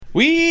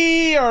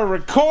We are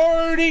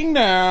recording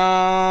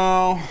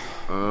now.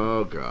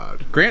 Oh,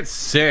 God. Grant's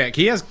sick.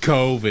 He has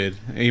COVID.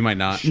 He might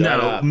not.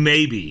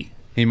 Maybe.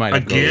 He might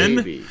have Again?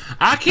 Maybe.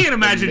 I can't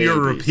imagine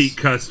you're a Maybes. repeat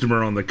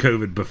customer on the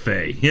COVID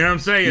buffet. You know what I'm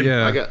saying?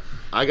 Yeah.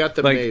 I got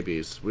the Like,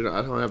 maybes. I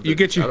don't have the. You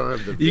get your, I don't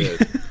have the you,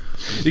 vid.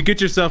 you get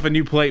yourself a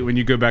new plate when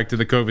you go back to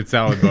the COVID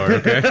salad bar,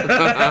 okay?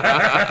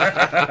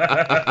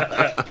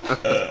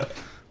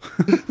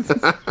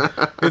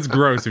 It's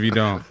gross if you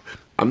don't.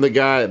 I'm the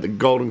guy at the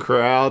Golden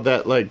Corral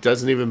that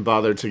doesn't even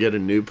bother to get a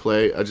new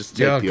plate. I just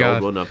take the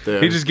old one up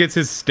there. He just gets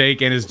his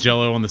steak and his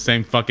Jello on the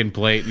same fucking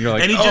plate, and you're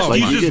like, And he oh just my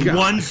uses God.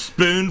 one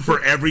spoon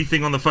for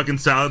everything on the fucking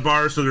salad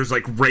bar, so there's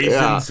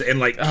raisins and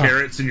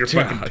carrots in your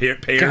fucking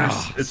pears.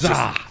 It's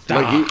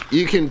just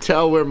you can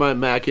tell where my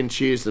mac and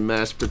cheese and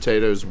mashed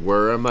potatoes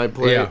were on my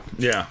plate.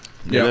 Yeah.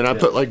 And then I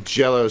put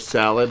Jello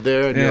salad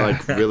there, and you're Yeah.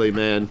 like, really,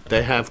 man?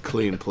 They have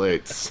clean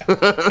plates.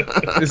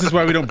 This is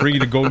why we don't bring you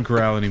to Golden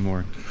Corral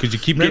anymore, because you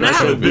keep Man, getting I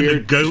haven't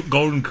COVID. been to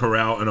Golden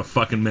Corral in a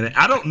fucking minute.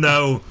 I don't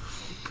know.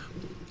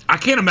 I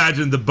can't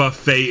imagine the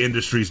buffet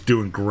industry's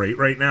doing great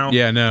right now.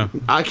 Yeah, no.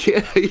 I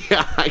can't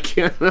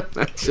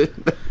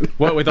imagine.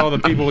 What with all the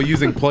people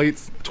using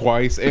plates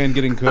twice and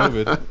getting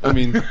COVID? I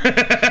mean,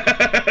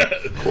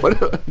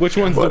 which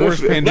one's the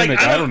worst pandemic?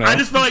 I don't know. I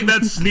just feel like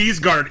that sneeze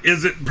guard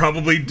isn't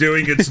probably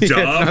doing its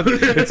job.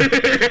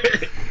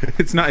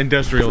 It's not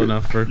industrial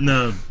enough for.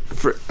 No.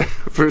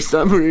 For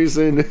some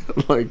reason,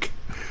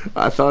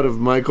 I thought of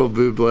Michael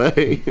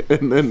Bublé,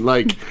 and then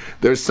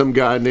there's some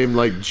guy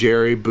named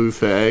Jerry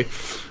Buffet,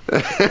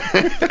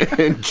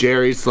 and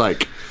Jerry's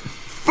like,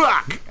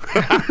 "Fuck."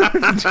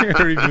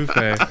 Jerry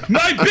Buffet.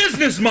 My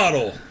business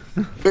model.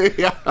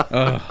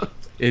 Yeah.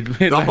 It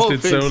The whole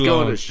lasted thing's so going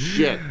long. to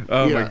shit.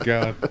 Oh Yeah. my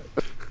God.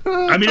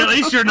 I mean, at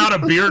least you're not a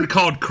beard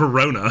called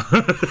Corona.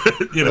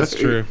 That's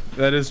true.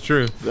 That is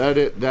true. That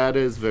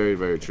is very,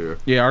 very true.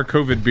 Yeah, our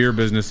COVID beer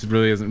business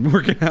really isn't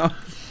working out.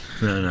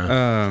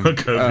 No.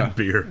 COVID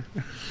beer.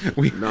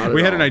 We Not at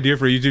had all. an idea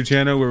for a YouTube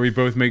channel where we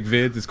both make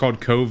vids. It's called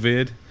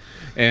COVID,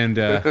 and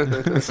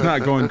it's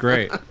not going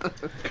great.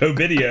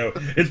 Co-video.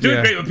 It's doing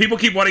Yeah. great, but people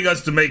keep wanting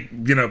us to make,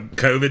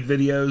 COVID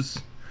videos.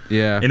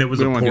 Yeah, And it was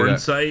we a don't wanna do porn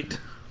that. site.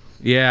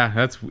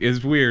 Yeah,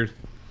 it's weird.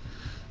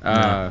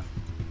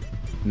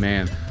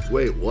 Man.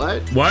 Wait,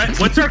 what? What?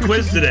 What's our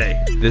quiz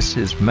today? This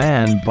is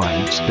Man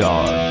Bites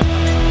Dog.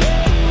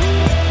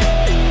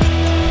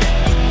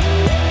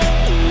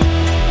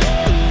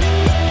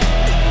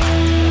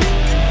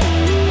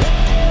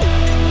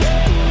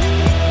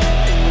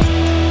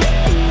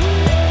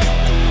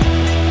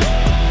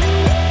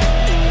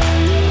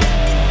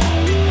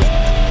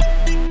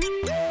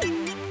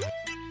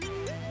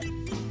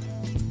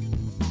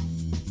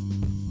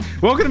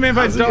 Welcome to Man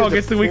Bites How's it get Dog. to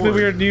It's the weekly porn?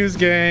 weird news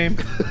game.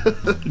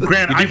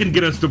 Grant, I can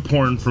get us to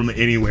porn from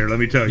anywhere, let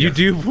me tell you. You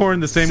do porn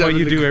the same way 7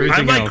 you do degrees.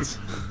 everything I'm like- else.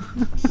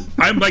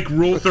 I'm like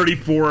Rule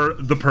 34,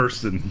 the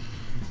person.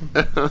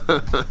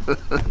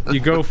 You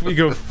go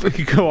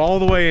all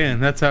the way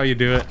in. That's how you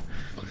do it.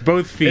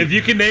 Both feet. If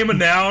you can name a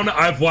noun,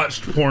 I've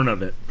watched porn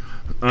of it.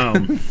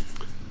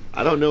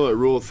 I don't know what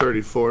Rule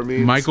 34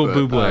 means. Michael but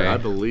Bublé. I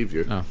believe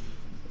you. Oh.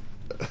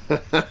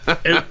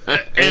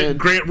 And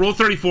Grant, Rule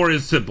 34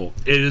 is simple.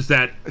 It is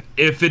that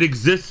if it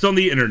exists on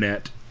the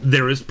internet,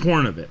 there is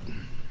porn of it.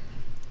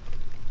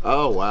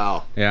 Oh,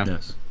 wow. Yeah.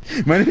 Yes.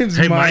 My name's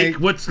Hey, Mike.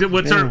 Mike,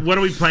 what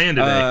are we playing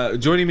today?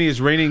 Joining me is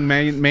reigning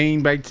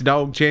Maine Bites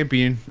Dog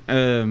champion,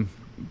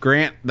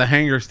 Grant the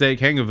Hanger Steak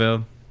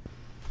Hangeveld,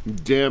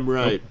 Damn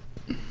right.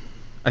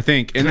 I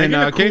think, and Can I then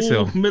get a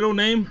Queso. cool middle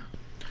name?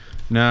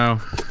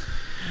 No.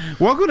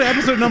 Welcome to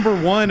episode number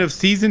 1 of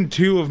season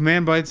 2 of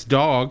Man Bites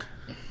Dog.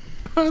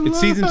 It's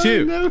season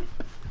 2.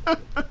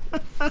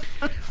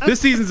 This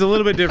season's a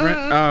little bit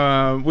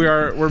different.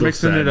 We're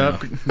mixing it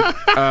up.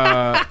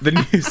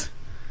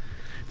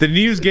 The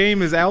news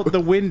game is out the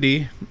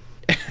windy,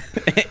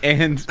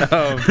 and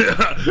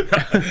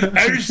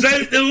I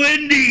said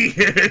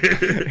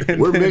the windy.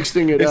 We're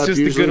mixing it It's up. just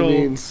the Usually good old-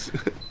 means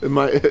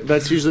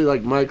that's usually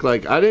Mike.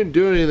 I didn't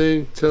do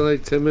anything till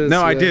 10 minutes.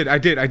 no, I ago.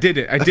 did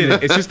it.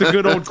 It's just the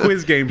good old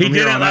quiz game. He From did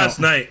here it on last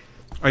out. night.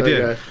 I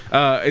did.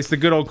 Okay. It's the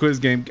good old quiz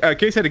game.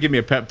 Case had to give me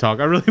a pep talk.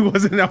 I really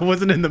wasn't. I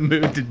wasn't in the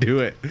mood to do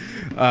it.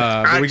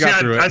 But we got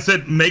through it. I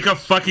said, make a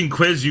fucking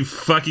quiz, you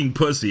fucking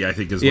pussy, I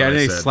think is Yeah, what and I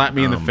then he said. slapped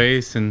me in the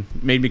face and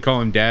made me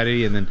call him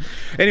daddy. And then,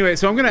 anyway,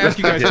 so I'm going to ask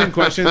you guys 10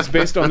 questions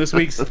based on this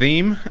week's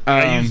theme.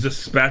 I used a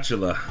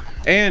spatula.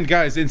 And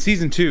guys, in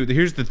season 2,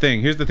 here's the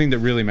thing. Here's the thing that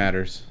really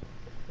matters.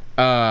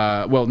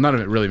 Well, none of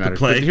it really matters.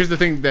 But plague. here's the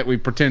thing that we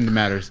pretend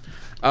matters.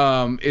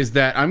 Is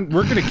that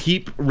we're going to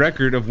keep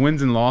record of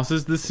wins and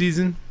losses this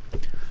season.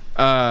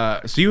 So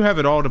you have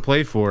it all to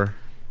play for,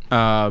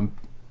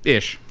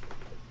 ish.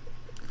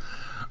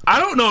 I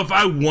don't know if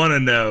I want to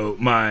know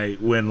my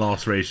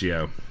win-loss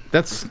ratio.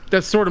 That's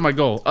sort of my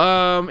goal.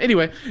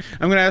 Anyway,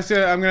 I'm gonna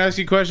ask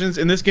you questions.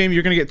 In this game,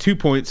 you're gonna get 2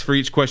 points for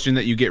each question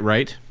that you get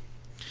right.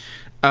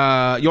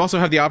 You also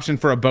have the option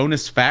for a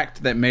bonus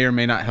fact that may or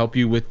may not help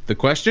you with the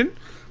question.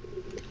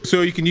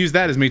 So you can use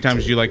that as many times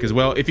as you like as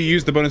well. If you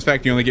use the bonus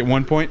fact, you only get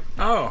 1 point.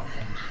 Oh.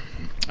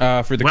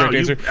 for the Wow, correct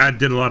answer. I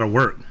did a lot of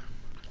work.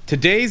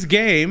 Today's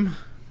game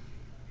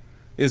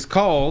is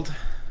called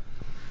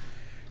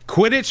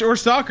Quidditch or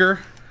Soccer.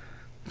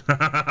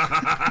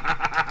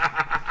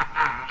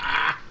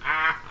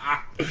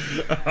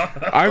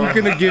 I'm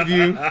gonna give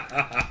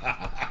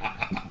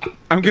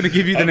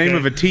you the name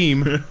of a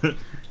team,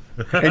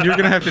 and you're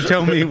gonna have to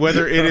tell me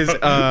whether it is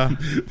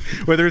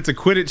whether it's a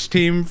Quidditch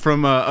team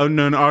from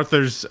unknown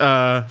author's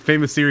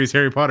famous series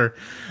Harry Potter,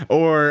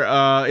 or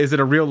is it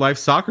a real life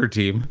soccer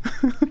team?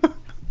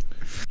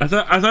 I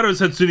thought it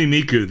was Hatsune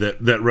Miku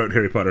that wrote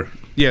Harry Potter.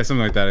 Yeah,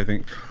 something like that, I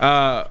think.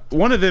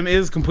 One of them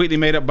is completely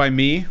made up by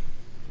me.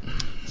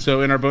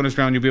 So in our bonus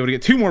round, you'll be able to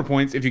get 2 more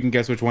points if you can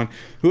guess which one.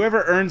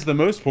 Whoever earns the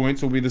most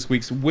points will be this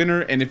week's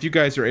winner. And if you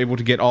guys are able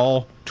to get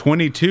all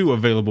 22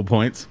 available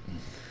points,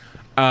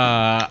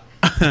 I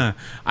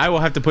will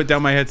have to put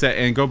down my headset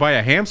and go buy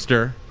a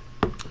hamster.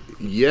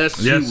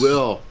 Yes, Yes. you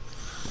will.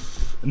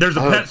 And there's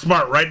a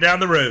PetSmart right down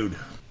the road.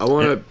 I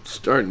want to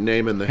start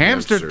naming the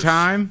Hamster hamsters.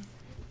 time.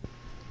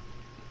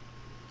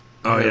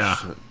 Oh, yeah.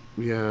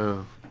 Yeah.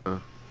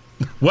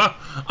 Well,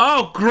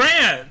 oh,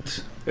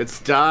 Grant! It's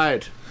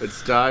died.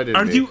 It's died in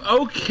Are me. you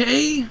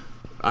okay?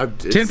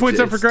 10 points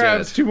up for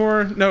grabs. Dead. 2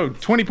 more. No,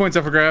 20 points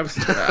up for grabs.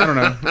 I don't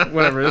know.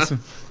 Whatever. This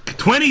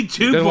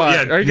 22 there's a lot.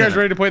 Yeah, Are you guys yeah.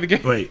 ready to play the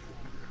game? Wait.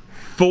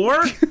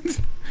 4?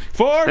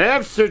 4.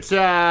 Hamster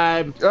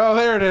time. Oh,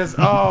 there it is.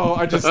 Oh,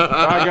 I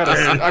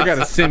got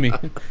a simmy.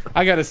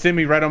 I got a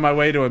simmy right on my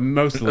way to a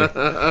mostly.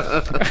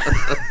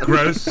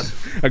 Gross.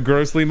 A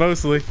grossly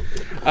mostly.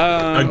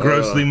 A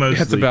grossly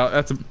mostly.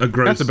 That's about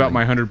grossly.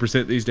 my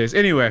 100% these days.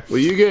 Anyway, Well,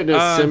 you getting a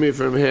semi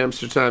from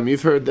Hamster Time?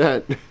 You've heard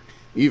that?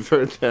 You've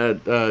heard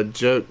that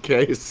joke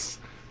case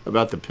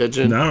about the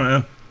pigeon? I don't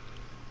know.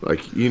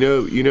 Like you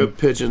know,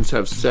 pigeons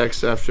have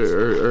sex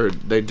after, or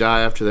they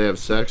die after they have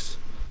sex.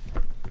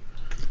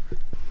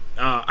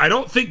 I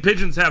don't think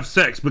pigeons have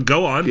sex, but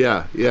go on.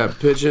 Yeah,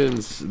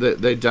 pigeons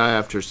they die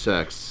after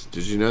sex.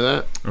 Did you know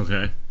that?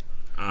 Okay.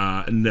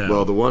 No.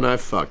 Well, the one I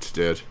fucked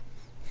did.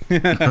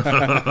 right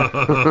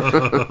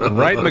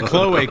in the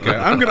cloaca.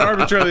 I'm going to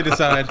arbitrarily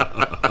decide.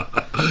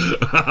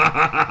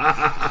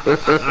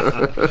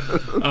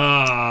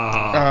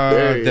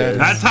 There he is.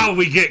 That's how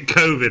we get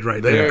COVID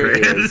right there, There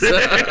he Grant.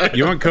 is.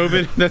 You want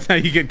COVID? That's how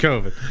you get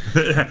COVID.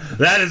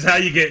 That is how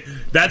you get.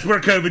 That's where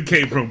COVID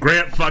came from.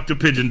 Grant fucked a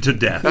pigeon to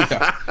death.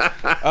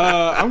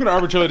 I'm going to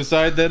arbitrarily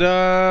decide that.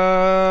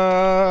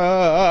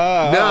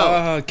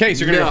 No. Case,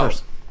 you're going to No. go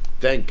first.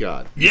 Thank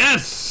God.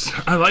 Yes,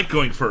 I like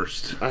going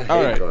first. I hate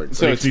All right, guards.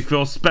 so Makes me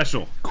feel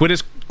special.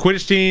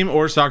 Quidditch team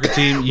or soccer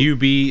team, you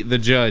be the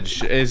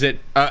judge. Is it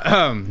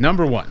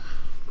number 1?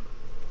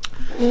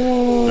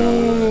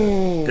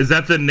 Is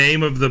that the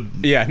name of the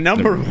Yeah,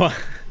 number 1.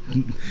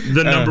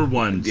 number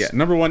ones? Yeah,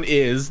 number 1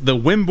 is the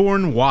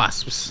Wimborne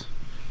Wasps.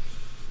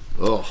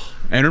 Oh,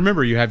 And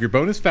remember, you have your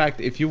bonus fact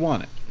if you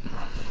want it.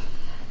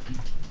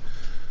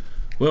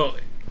 Well,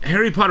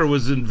 Harry Potter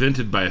was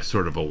invented by a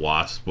sort of a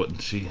wasp,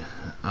 wasn't she?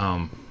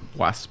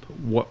 Wasp.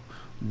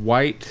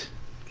 White.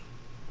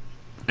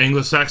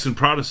 Anglo-Saxon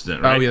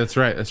Protestant, right? Oh, yeah, that's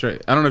right. That's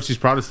right. I don't know if she's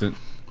Protestant.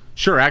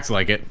 Sure acts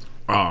like it.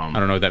 I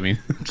don't know what that means.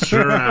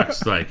 Sure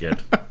acts like it.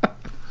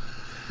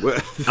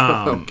 well,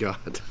 oh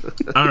God.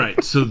 All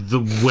right, so the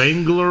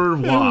Wangler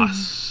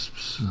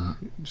Wasps.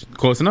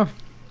 Close enough.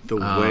 The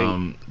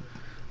wing.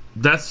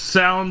 That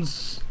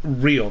sounds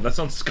real. That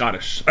sounds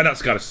Scottish. Not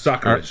Scottish,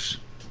 Soccerish.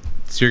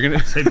 So you're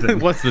gonna. Same thing.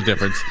 What's the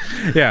difference?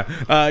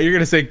 Yeah, you're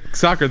gonna say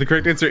soccer. The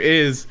correct answer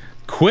is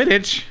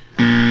Quidditch.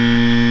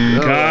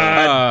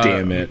 God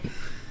damn it.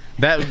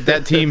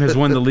 That team has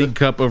won the League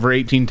Cup over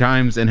 18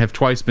 times and have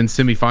twice been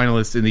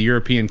semifinalists in the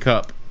European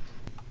Cup.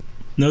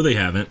 No, they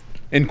haven't.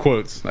 In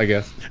quotes, I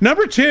guess.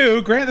 Number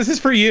 2, Grant. This is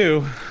for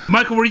you.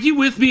 Michael, were you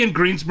with me in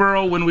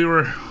Greensboro when we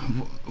were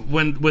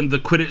when the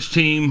Quidditch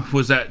team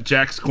was at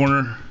Jack's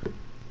Corner?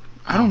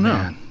 I don't know.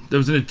 Man, there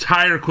was an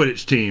entire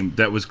Quidditch team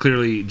that was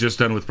clearly just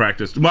done with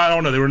practice. Well, I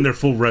don't know. They were in their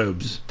full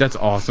robes. That's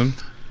awesome.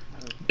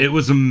 It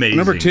was amazing.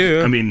 Number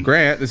 2. I mean,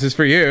 Grant. This is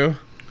for you.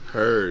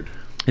 Heard.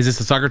 Is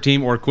this a soccer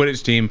team or a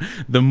Quidditch team?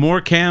 The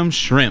Morecambe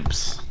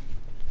Shrimps.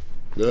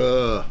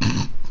 Ugh.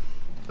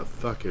 The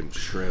fucking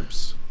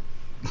shrimps.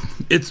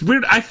 it's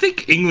weird. I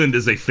think England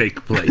is a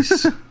fake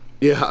place.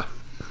 Yeah.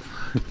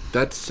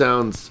 That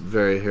sounds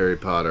very Harry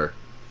Potter.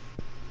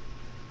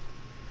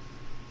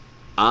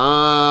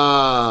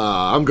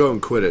 I'm going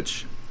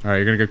Quidditch. All right,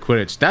 you're gonna go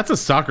Quidditch. That's a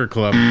soccer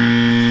club.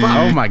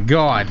 Oh my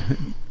God.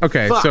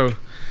 Okay, Fuck. so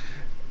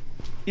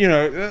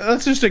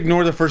let's just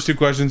ignore the first 2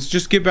 questions.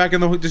 Just get back in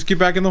the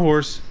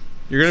horse.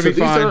 You're gonna be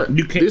fine.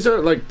 These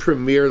aren't like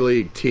Premier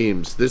League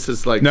teams. This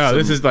is like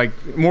This is like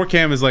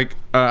Morecambe is like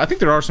I think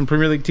there are some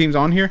Premier League teams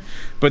on here,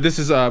 but this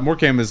is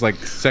Morecambe is like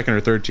 2nd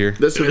or 3rd tier.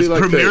 This would Is be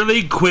like Premier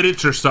League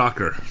Quidditch or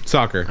soccer?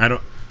 Soccer. I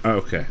don't. Oh,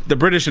 okay. The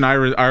British and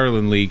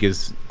Ireland League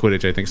is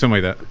Quidditch, I think,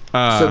 something like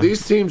that. So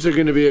these teams are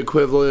going to be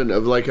equivalent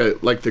of like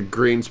the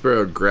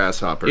Greensboro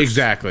Grasshoppers.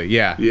 Exactly.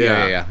 Yeah.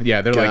 They're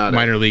Got like it.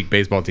 minor league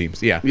baseball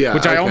teams. Yeah. Yeah,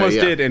 Which I okay, almost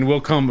yeah. did and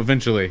will come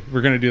eventually. We're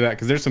gonna do that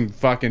because there's some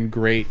fucking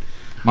great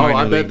Oh, minor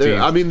I bet league they're.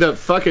 teams. I mean, the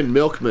fucking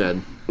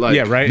milkmen. Like,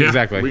 Yeah, right. Yeah,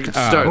 Exactly. we could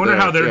start I wonder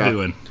how they're Yeah.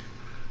 doing.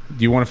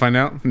 Do you want to find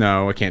out?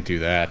 No, I can't do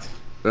that.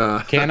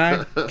 Can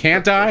I?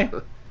 Can't I?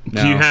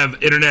 No. Do you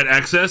have internet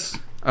access?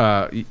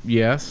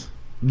 Yes.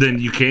 Then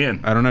you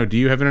can. I don't know. Do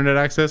you have internet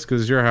access?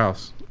 Because it's your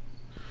house.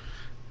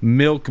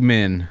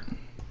 Milkmen.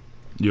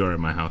 You are at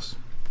my house.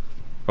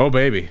 Oh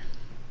baby.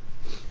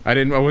 I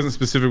wasn't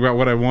specific about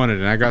what I wanted,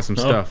 and I got some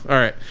stuff. All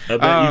right. I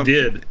bet you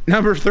did.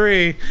 Number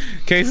 3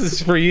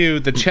 cases for you.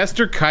 The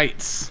Chester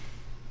Kites.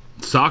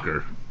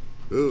 Soccer.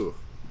 Ooh.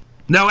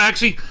 No,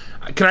 actually,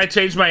 can I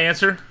change my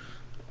answer?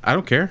 I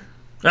don't care.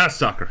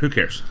 Soccer. Who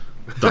cares?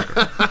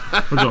 Soccer.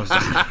 We're going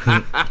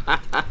soccer.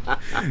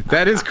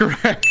 That is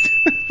correct.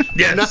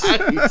 Yes.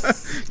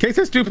 Nice. Case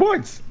has 2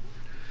 points.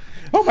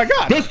 Oh my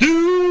God. Let's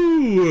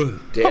do.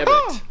 Damn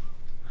it.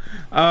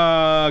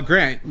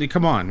 Grant,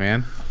 come on,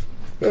 man.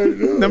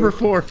 Number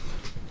 4.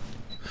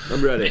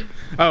 I'm ready.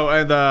 Oh,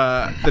 and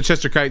the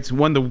Chester Kites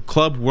won the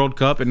Club World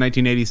Cup in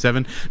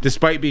 1987,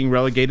 despite being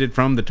relegated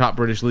from the top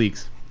British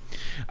leagues.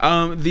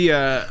 Oh,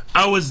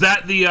 was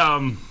that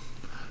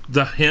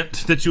the hint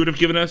that you would have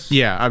given us?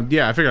 Yeah, I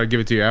figured I'd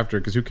give it to you after,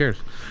 because who cares?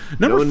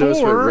 No Number one knows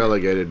what 4,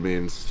 relegated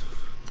means.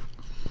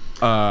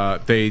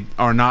 they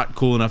are not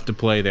cool enough to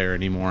play there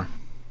anymore.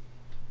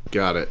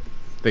 Got it.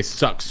 They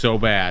suck so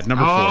bad.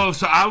 Number 4. Oh,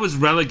 so I was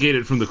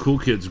relegated from the cool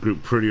kids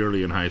group pretty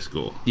early in high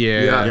school.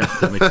 Yeah. Yeah. Yeah,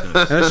 that makes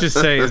sense. Let's just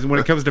say, when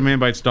it comes to Man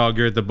Bites Dog,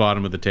 you're at the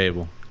bottom of the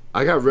table.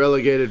 I got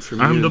relegated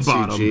from I'm the UNCG.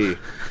 bottom.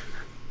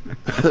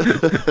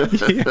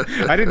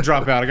 I didn't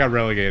drop out. I got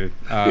relegated.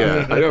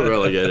 Yeah, I got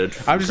relegated.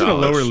 I'm just in a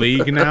lower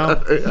league now.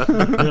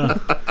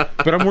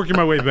 But I'm working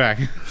my way back.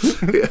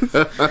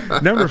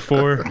 Number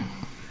 4.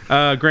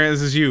 Grant,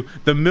 this is you.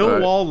 The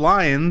Millwall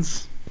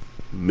Lions.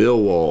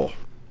 Millwall.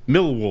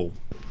 Millwall.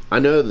 I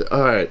know.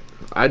 All right.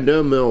 I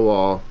know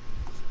Millwall.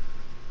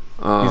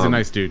 He's a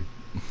nice dude.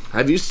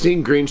 Have you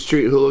seen Green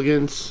Street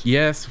Hooligans?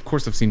 Yes, of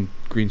course I've seen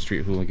Green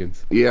Street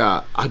Hooligans.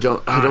 Yeah, I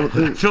don't I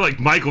think. feel like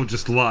Michael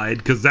just lied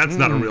because that's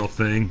not a real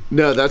thing.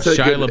 No, that's a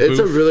Shia good, it's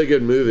a LaBeouf. really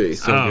good movie.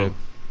 So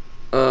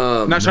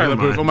Oh. good. Not Shia never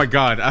LaBeouf. mind. Oh my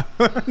God.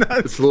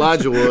 It's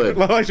Elijah Wood.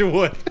 Elijah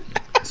Wood.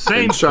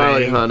 Same And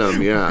Charlie thing.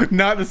 Hunnam, yeah.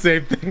 Not the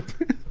same thing.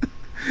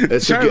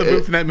 It's a Shia good-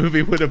 LaBeouf in that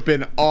movie would have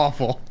been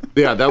awful.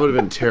 yeah, that would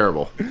have been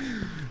terrible.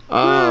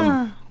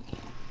 But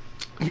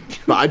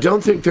I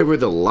don't think they were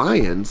the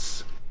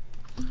Lions.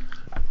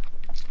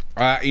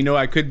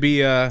 I could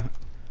be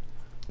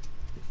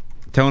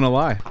telling a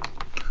lie.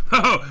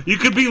 Oh, you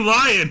could be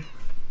lying.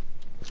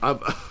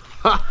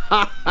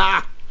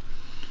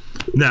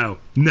 No,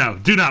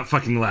 do not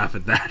fucking laugh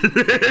at that.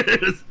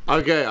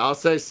 Okay, I'll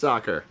say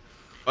soccer.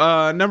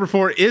 Number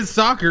 4 is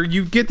soccer.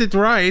 You get it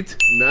right.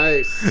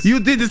 Nice. You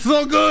did it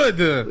so good.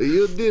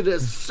 You did it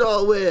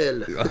so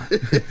well.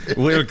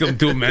 Welcome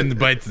to Man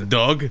Bites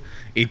Dog.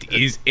 It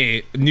is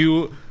a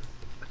new,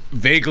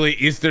 vaguely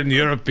Eastern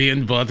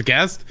European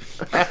podcast.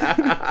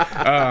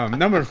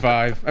 Number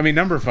 5.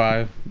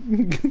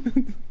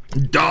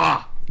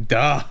 Da.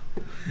 Duh.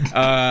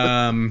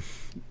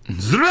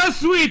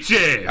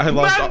 Здравствуйте! I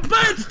lost Man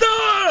Bites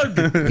Dog!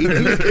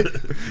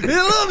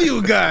 I love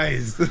you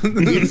guys.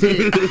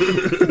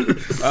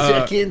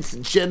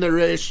 Second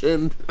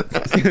generation.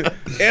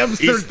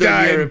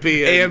 Amsterdam.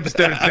 European.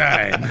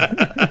 Amsterdam.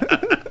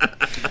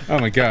 Oh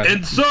my God.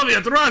 In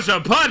Soviet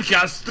Russia,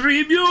 podcast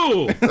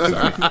review!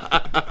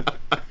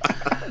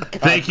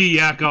 Thank you,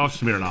 Yakov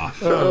Smirnov.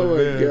 Oh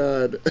my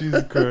god.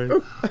 Jesus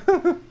Christ.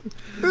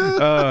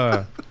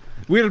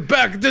 We're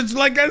back, just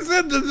like I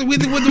said, we'll be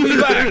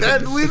back.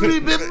 And we will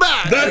be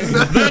back. That's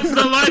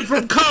the line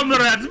from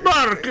comrades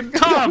Mark and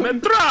Tom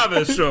and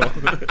Travis show.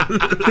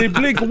 They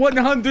blink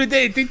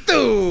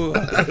 182.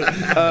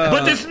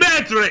 But it's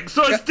metric,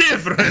 so it's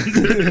different.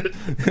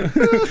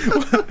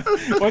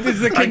 What is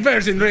the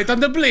conversion rate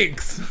on the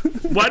blinks?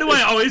 Why do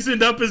I always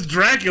end up as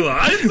Dracula?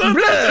 I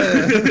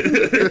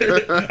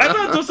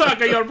want to suck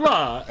your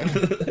blood.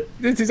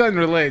 This is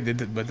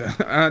unrelated, but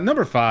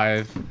number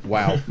 5.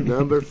 Wow.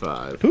 Number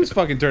 5. Whose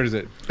fucking turn is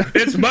it?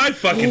 It's my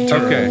fucking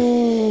turn.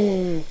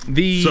 Okay.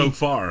 The So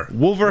far.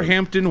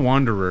 Wolverhampton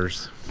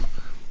Wanderers.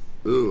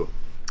 Ooh.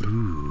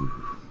 Ooh.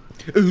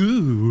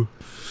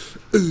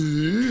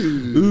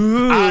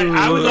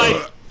 I would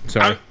like.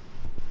 Sorry.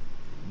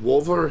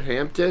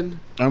 Wolverhampton?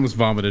 I almost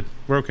vomited.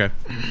 We're okay.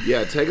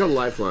 Yeah, take a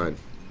lifeline.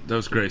 That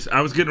was Grace.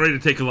 I was getting ready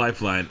to take a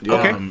lifeline.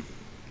 Okay.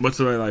 What's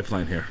the right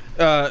lifeline here?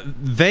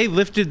 They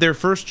lifted their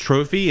first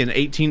trophy in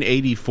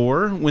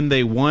 1884 when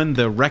they won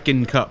the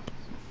Wrekin Cup.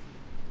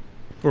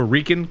 Or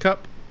Wrekin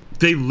Cup?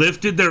 They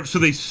lifted their. So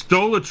they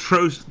stole a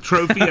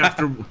trophy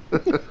after.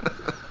 I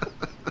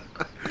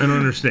don't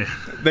understand.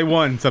 They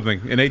won something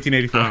in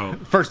 1884. Oh.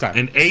 First time.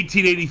 In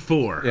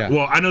 1884. Yeah.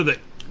 Well, I know that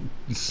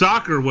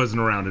soccer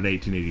wasn't around in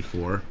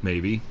 1884,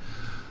 maybe.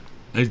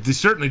 They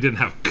certainly didn't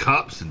have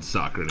cups in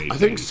soccer in 1884. I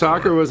think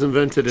soccer was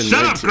invented in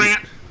Shut up,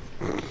 Grant!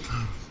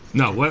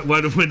 No, when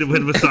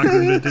was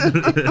soccer invented?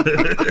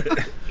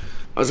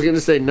 I was going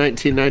to say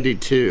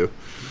 1992.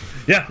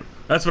 Yeah,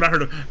 that's what I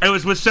heard of. It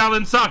was with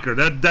Shaolin Soccer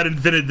that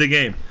invented the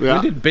game. When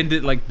Yeah. did Bend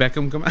It Like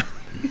Beckham come out?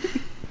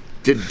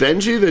 Did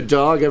Benji the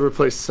dog ever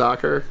play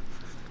soccer?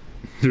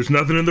 There's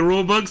nothing in the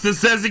rule books that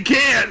says he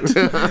can't.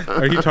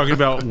 Are you talking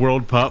about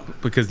World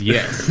Pup? Because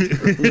yes.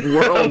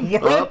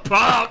 World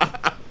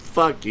Pop.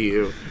 Fuck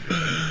you.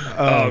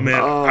 Oh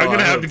man, I'm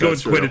gonna have to go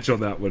with that's real. Quidditch on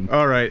that one.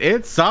 All right,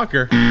 it's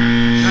soccer. God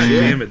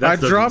damn it, that I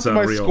doesn't dropped sound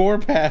my real. score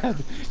pad.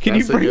 Can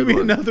That's a you bring good me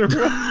one. another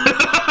one?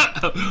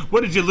 What,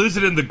 did you lose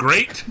it in the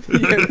grate?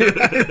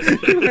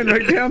 It went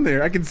right down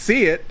there. I can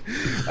see it.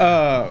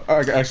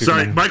 Actually,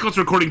 Sorry, no. Michael's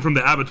recording from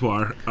the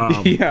abattoir.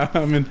 Yeah,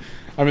 I'm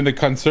in the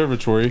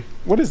conservatory.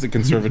 What is the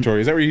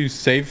conservatory? Is that where you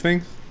save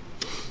things?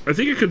 I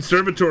think a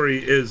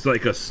conservatory is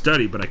like a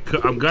study, but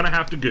I'm gonna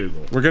have to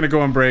Google. We're gonna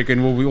go on break,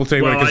 and we'll tell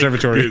you what a Well, I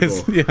conservatory could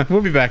is. Google. Yeah,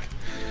 we'll be back.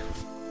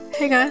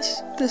 Hey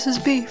guys, this is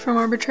B from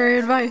Arbitrary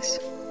Advice,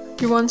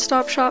 your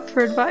one-stop shop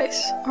for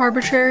advice,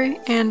 arbitrary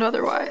and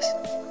otherwise.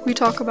 We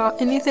talk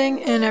about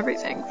anything and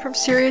everything, from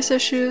serious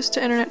issues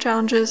to internet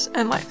challenges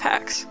and life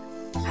hacks.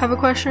 Have a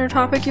question or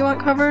topic you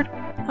want covered?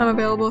 I'm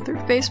available through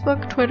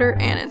Facebook, Twitter,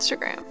 and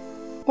Instagram.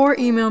 Or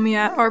email me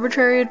at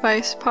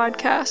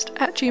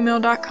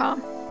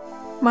arbitraryadvicepodcast@gmail.com.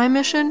 My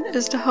mission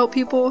is to help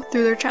people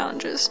through their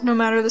challenges, no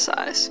matter the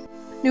size.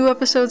 New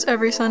episodes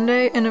every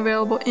Sunday and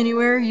available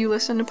anywhere you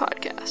listen to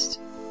podcasts.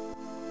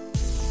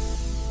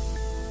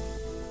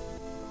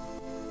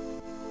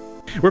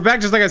 We're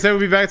back, just like I said. We'll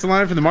be back to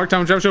line for the Mark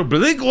Tom Trump Show.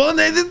 Blink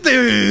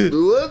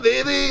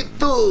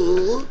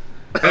 182.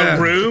 A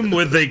room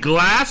with a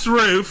glass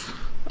roof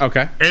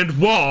Okay. and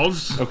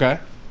walls Okay.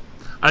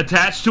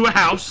 attached to a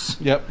house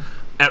Yep.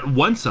 at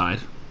one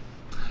side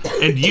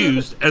and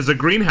used as a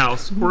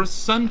greenhouse or a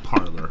sun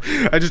parlor.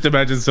 I just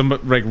imagine some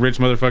like rich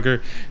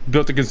motherfucker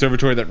built a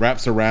conservatory that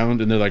wraps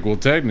around, and they're like, well,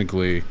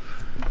 technically,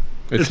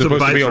 it's a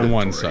supposed to be on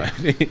one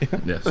observatory.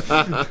 side. Yes.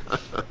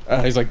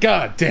 He's like,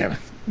 God damn it,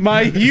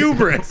 my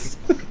hubris.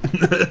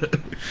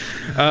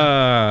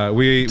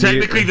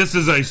 Technically, this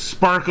is a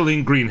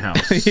sparkling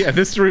greenhouse. Yeah,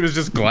 this room is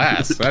just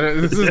glass.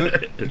 This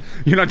isn't,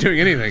 you're not doing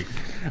anything.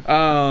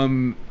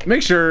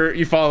 Make sure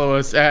you follow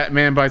us at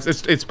Man Bites.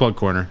 It's Plug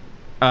Corner.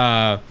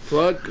 Plug.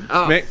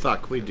 Oh, Ma-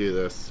 fuck. We do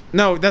this.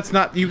 No, that's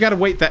not. You got to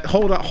wait.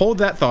 Hold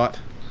that thought.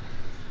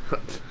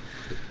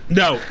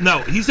 No,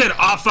 he said,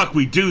 "Oh fuck,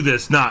 we do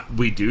this." Not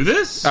we do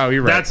this. Oh,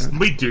 you're right. That's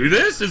we do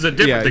this is a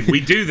different Yeah. thing.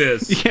 We do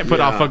this. You can't put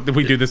Yeah. "oh fuck"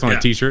 we do this on Yeah.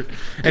 a T-shirt.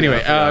 Anyway,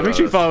 make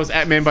sure you follow us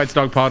at Man Bites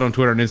Dog Pod on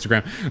Twitter and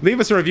Instagram. Leave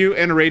us a review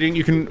and a rating.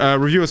 You can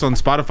review us on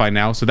Spotify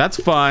now, so that's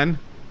fun.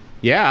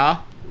 Yeah.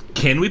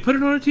 Can we put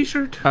it on a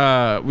T-shirt?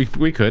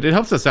 We could. It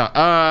helps us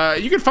out.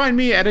 You can find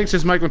me at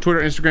Anxious Mike on Twitter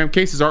and Instagram.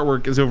 Case's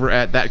artwork is over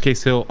at That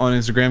Case Hill on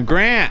Instagram.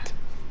 Grant,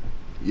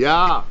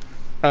 Yeah.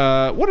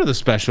 what are the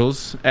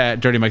specials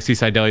at Dirty Mike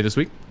Seaside Deli this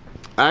week?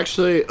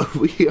 Actually,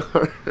 we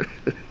are.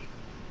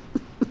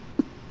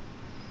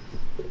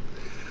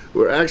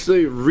 We're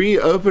actually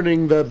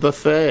reopening the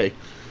buffet.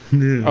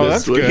 Oh,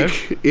 that's good.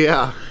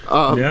 Yeah.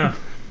 Yeah.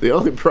 The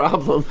only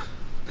problem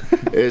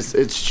is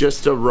it's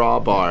just a raw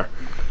bar.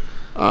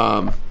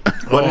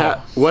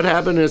 What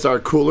happened is our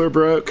cooler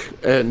broke,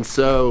 and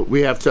so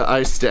we have to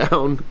ice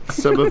down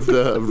some of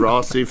the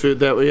raw seafood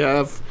that we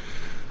have.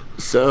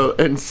 So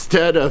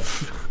instead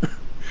of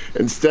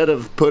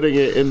putting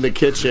it in the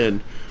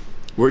kitchen,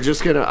 we're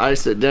just gonna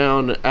ice it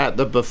down at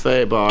the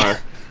buffet bar.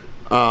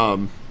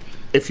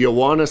 If you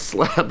want a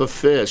slab of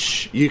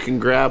fish, you can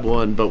grab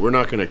one, but we're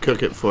not gonna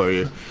cook it for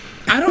you.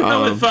 I don't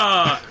know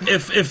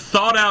if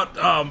thawed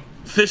out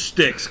fish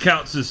sticks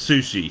counts as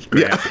sushi.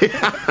 Grant.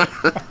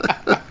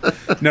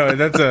 No,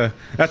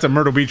 that's a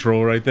Myrtle Beach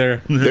roll right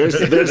there. There's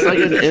like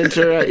an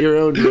enter at your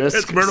own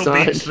risk It's Myrtle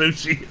sign. Beach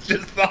sushi. It's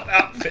just thawed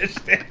out fish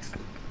sticks.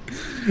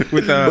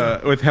 with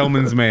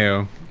Hellman's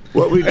mayo.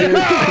 What we do,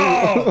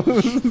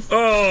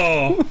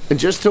 Oh, and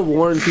just to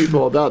warn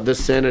people about the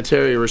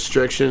sanitary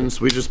restrictions,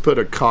 we just put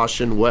a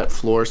caution wet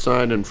floor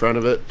sign in front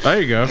of it.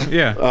 There you go.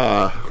 Yeah.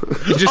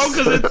 because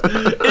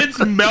it's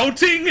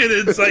melting and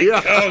it's like,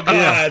 Yeah. oh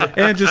god.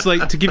 And just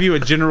like to give you a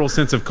general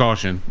sense of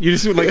caution. You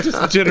just like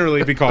just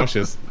generally be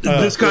cautious.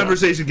 This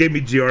conversation gave me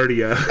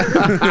giardia.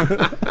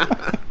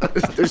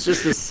 There's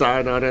just a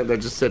sign on it that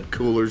just said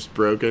 "coolers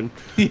broken."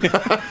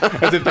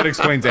 As if that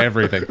explains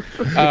everything.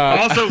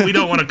 Also, we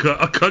don't want to cook.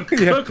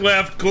 Cook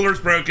left, cooler's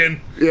broken.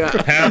 Yeah,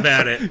 Have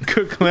at it.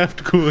 Cook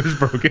left, cooler's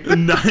broken.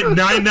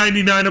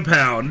 $9.99 a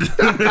pound.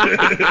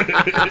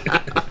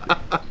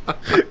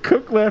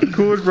 Cook left,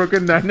 cooler's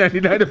broken,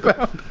 $9.99 a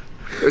pound.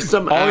 there's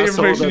some All the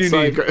asshole information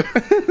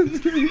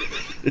that's you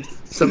like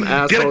some Get a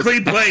assholes.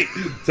 clean plate.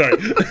 Sorry.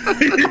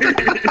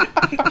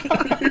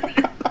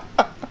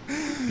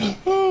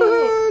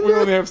 We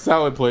only have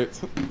salad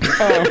plates.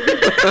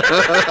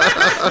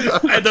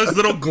 And those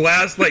little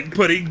glass like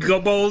pudding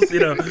bowls, you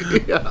know.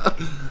 Yeah.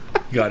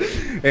 Got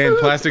it. And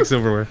plastic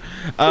silverware.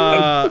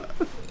 God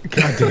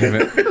damn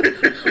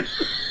it.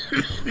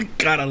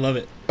 God, I love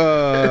it.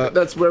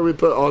 That's where we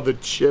put all the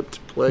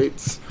chipped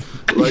plates.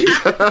 Like,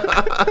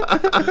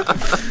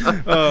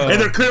 And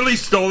they're clearly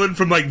stolen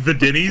from like the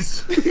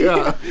Denny's.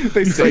 yeah.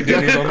 They say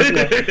Denny's on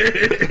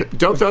the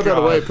Don't throw that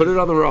away. Put it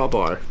on the raw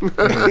bar.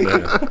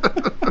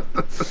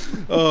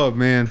 Oh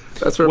man,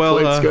 That's where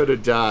plates go to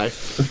die.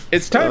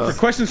 it's time for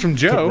questions from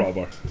Joe. Raw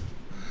bar.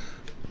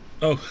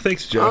 Oh,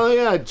 thanks, Joe. Oh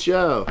yeah,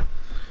 Joe.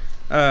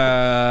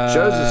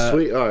 Joe's a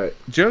sweetheart.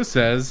 Joe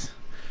says,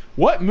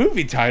 "What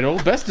movie title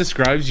best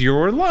describes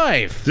your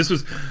life?" This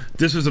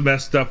was a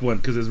messed up one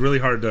because it's really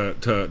hard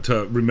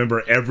to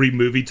remember every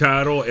movie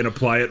title and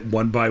apply it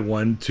one by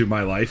one to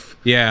my life.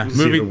 Yeah,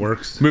 See if it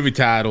works. Movie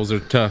titles are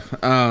tough.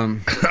 Are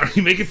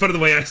you making fun of the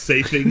way I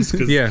say things?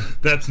 Because Yeah.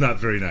 that's not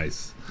very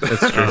nice.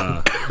 That's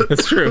true.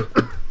 That's true.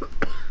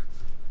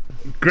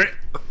 Great.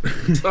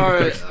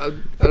 Sorry,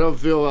 I don't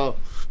feel well.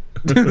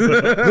 Is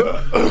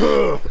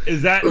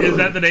that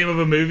the name of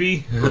a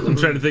movie? I'm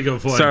trying to think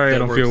of one. Sorry, I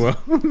that don't feel works.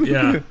 well.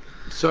 Yeah.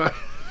 Sorry.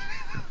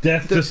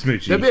 Death to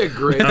Smoochie. That'd be a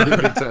great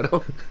movie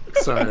title.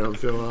 Sorry, I don't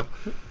feel well.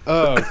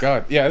 Oh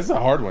God, yeah, this is a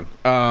hard one.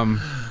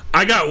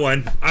 I got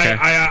one.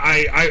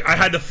 I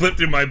had to flip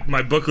through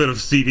my booklet of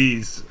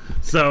CDs.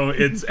 So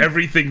it's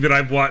everything that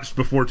I've watched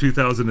before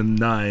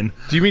 2009.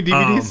 Do you mean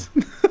DVDs?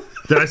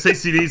 Did I say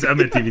CDs? I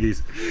meant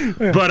DVDs.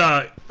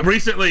 But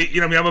recently,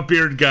 I'm a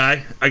beard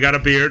guy. I got a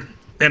beard,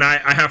 and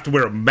I have to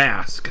wear a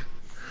mask.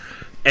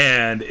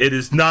 And it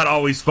is not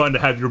always fun to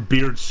have your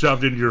beard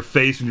shoved into your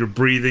face and you're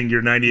breathing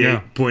your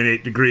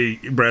 98.8 degree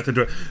breath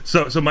into it.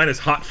 So mine is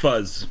Hot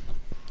Fuzz.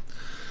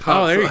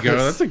 Oh, there you go.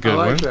 That's a good I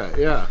like one. that.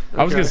 Yeah.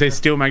 I was gonna Okay. say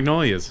Steel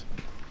Magnolias.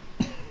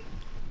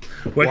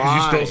 What? Because you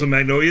Why? stole some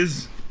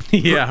magnolias?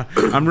 Yeah,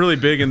 I'm really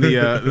big in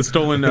the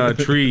stolen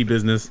tree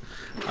business.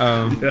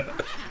 You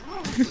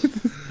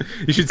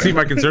should see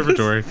my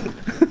conservatory.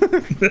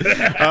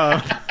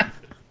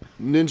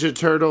 Ninja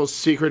Turtles: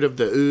 Secret of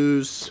the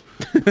Ooze.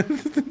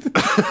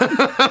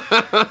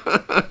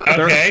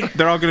 Okay.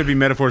 They're all going to be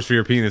metaphors for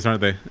your penis,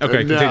 aren't they?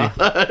 Okay, No.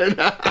 continue.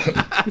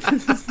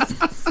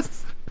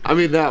 I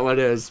mean that one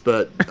is,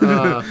 but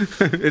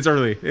It's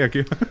early. Yeah,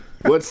 okay.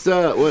 what's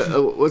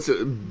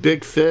it?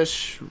 Big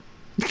Fish.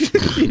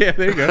 Yeah,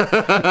 there you go.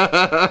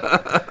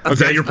 Is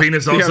that your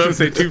penis You have also? to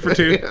say 2 for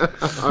 2.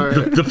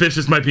 The fish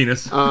is my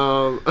penis.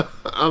 I'm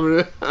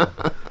gonna.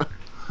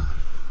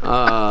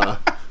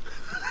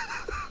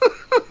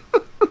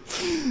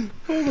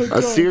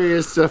 A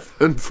series of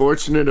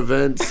unfortunate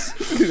events.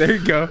 There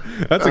you go.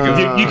 That's a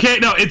good one. You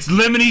can't. No, it's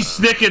Lemony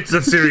Snicket's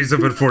A Series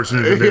of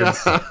Unfortunate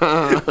Events.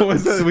 What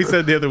was that we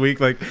said the other week?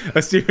 Like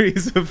a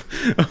series of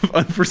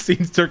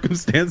unforeseen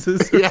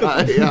circumstances.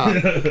 Yeah.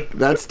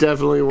 That's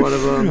definitely one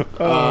of them.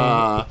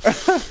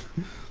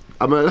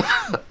 I'm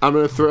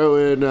gonna throw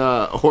in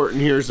Horton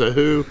Hears a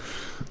Who.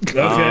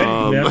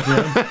 Okay.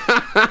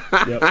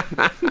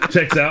 Yep.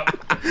 Checks out.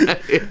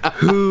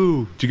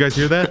 Who? Did you guys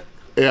hear that?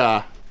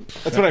 Yeah.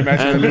 That's what I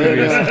imagine And the then,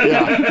 movie is.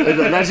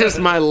 yeah, that's just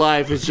my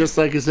life. It's just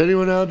like, is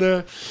anyone out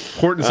there?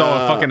 Horton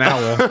saw a fucking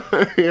owl.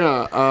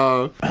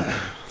 Yeah.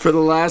 For the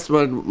last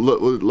one,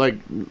 like,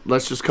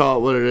 let's just call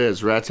it what it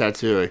is: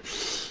 Ratatouille.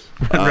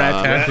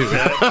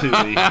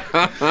 Ratatouille.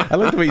 I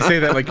like the way you say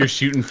that, like you're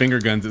shooting finger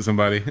guns at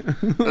somebody.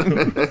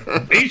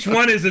 Each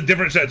one is a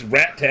different shot. It's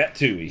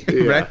Rat-Tat-Tooey.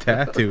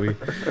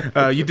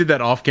 Ratatouille. You did that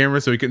off camera,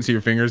 so we couldn't see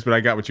your fingers, but I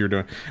got what you were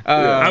doing.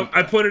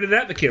 I pointed it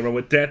at the camera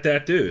with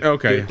that-that-do.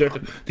 Okay. Do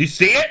you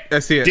see it? I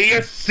see it. Do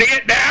you see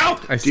it now?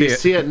 I Do see you it.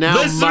 see it now,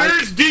 Mike?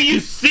 Listeners, do you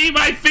see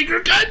my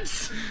finger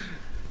guns?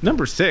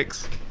 Number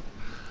 6.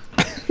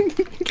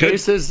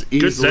 Case is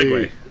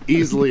segue.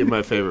 easily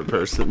my favorite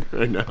person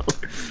right now.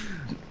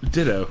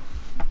 Ditto.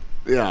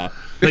 Yeah.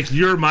 Like,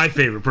 you're my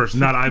favorite person,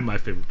 not I'm my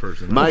favorite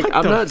person. Mike,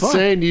 I'm the not fuck?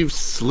 saying you've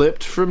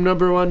slipped from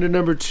number 1 to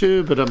number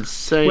 2, but I'm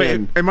saying,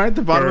 Wait, am I at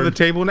the bottom of the Bird.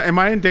 table? Am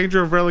I in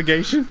danger of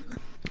relegation?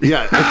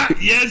 yeah,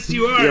 Yes,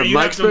 you are. Yeah, you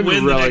Mike's have to been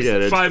win the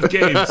relegated. next 5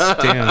 games.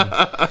 Damn.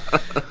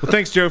 Well,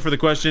 thanks, Joe, for the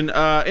question.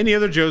 Any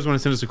other Joes want to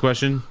send us a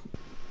question?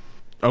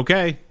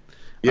 Okay.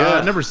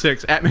 Yeah. Number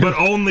 6. But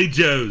only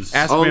Joe's.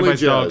 Only AskManByDog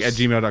Joes. at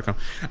gmail.com.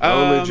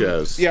 Only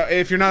Joes. Yeah,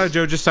 if you're not a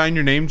Joe, just sign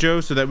your name,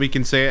 Joe, so that we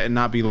can say it and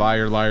not be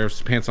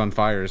liars, pants on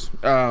fires.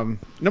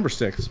 Number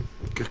 6.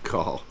 good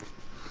call.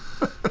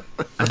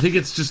 I think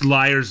it's just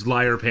liars,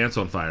 liar, pants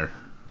on fire.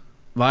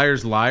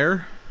 Liars,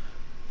 liar?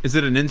 Is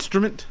it an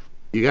instrument?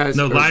 You guys,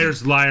 No, are-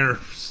 liars, liar,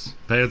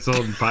 pants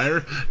on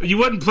fire. You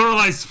wouldn't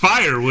pluralize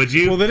fire, would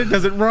you? Well, then it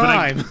doesn't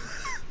rhyme.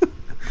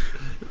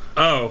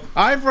 Oh,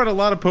 I've read a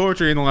lot of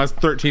poetry in the last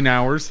 13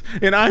 hours,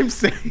 and I'm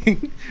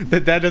saying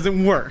that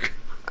doesn't work.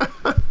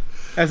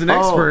 As an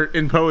expert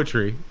in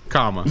poetry,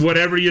 comma.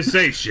 whatever you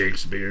say,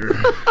 Shakespeare.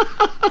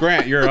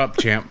 Grant, you're up,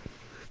 champ.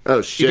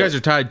 Oh shit. You guys are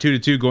tied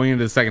 2-2 going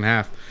into the second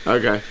half.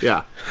 Okay,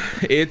 yeah.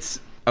 It's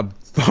a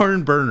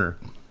barn burner.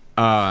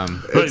 But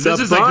It's this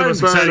a is like the barn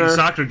most exciting burner.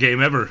 soccer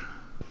game ever.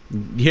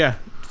 Yeah,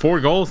 4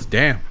 goals.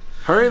 Damn.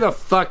 Hurry the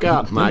fuck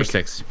up, Number Mike.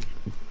 6.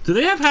 Do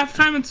they have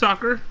halftime in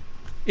soccer?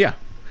 Yeah.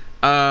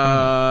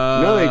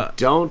 No, they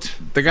don't.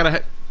 They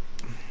gotta.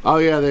 Oh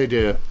yeah, they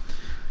do.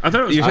 I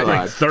thought it was You like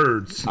lied.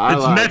 thirds. I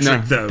It's lied.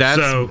 metric No, though, that's-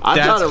 so I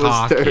That's thought it was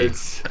hockey.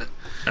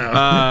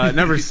 thirds.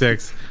 Number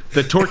 6.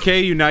 The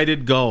Torquay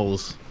United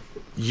goals.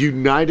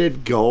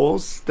 United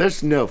goals?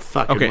 There's no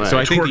fucking Okay, way. so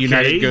I think the Torquay?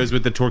 United goes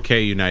with the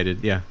Torquay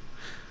United. Yeah.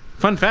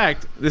 Fun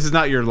fact: this is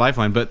not your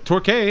lifeline, but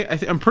Torquay,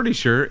 I'm pretty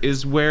sure,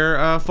 is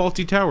where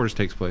Faulty Towers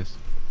takes place.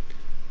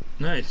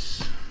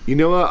 Nice. You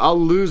know what? I'll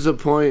lose a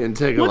point and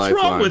take a What's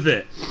lifeline. wrong with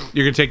it?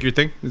 You're gonna take your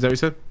thing? Is that what you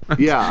said?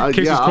 Yeah,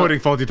 Case yeah, was I'll- quoting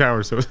Faulty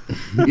Towers. So,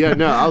 Yeah,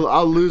 no,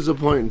 I'll lose a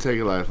point and take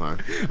a lifeline.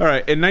 all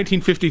right. In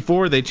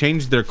 1954, they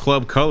changed their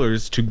club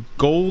colors to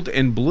gold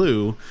and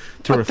blue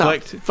to What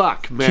reflect the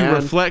fuck,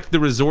 man? the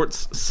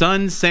resort's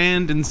sun,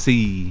 sand, and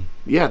sea.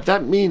 Yeah,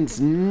 that means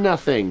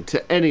nothing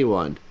to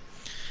anyone.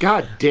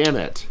 God damn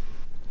it.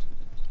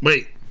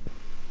 Wait.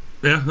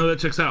 Yeah, no, that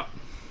checks out.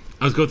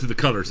 I was going through the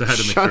colors. I had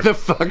to make Shut sure. the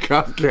fuck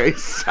up,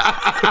 Case.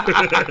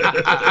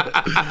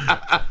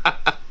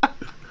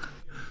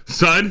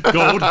 Sun,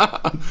 gold,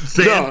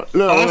 sand,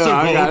 No, also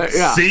I gold, got it,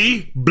 yeah.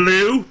 sea,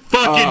 blue.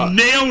 Fucking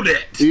nailed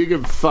it. You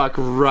can fuck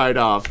right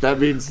off. That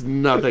means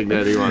nothing to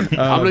anyone.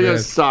 I'm gonna go man.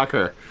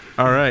 soccer.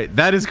 All right,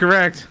 that is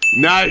correct.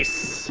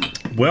 Nice.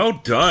 Well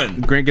done.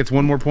 Grant gets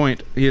one more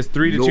point. He has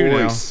 3-2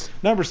 Nice.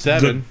 now. Number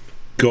 7.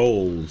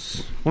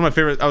 Goals. One of my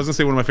favorite. I was gonna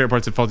say one of my favorite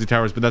parts of Faulty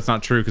Towers, but that's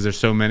not true because there's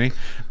so many.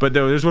 But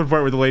there's one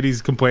part where the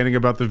lady's complaining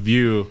about the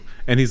view,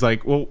 and he's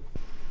like, "Well,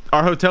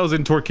 our hotel's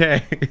in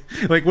Torquay.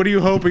 Like, what are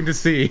you hoping to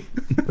see?"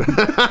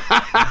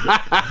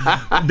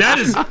 That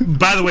is,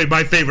 by the way,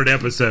 my favorite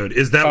episode.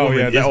 Is that Oh, woman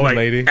yeah, that is old my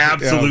lady.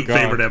 absolute Oh, God.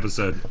 favorite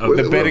episode.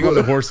 The betting on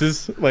the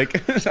horses,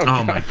 like,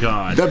 Oh my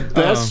god. The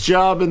best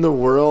job in the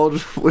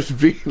world would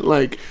be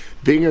like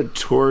being a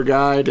tour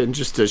guide in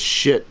just a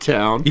shit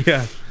town.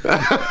 yeah.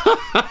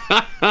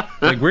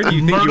 Like, where do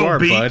you think you Myrtle are,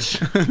 Beach.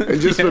 bud?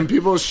 And just when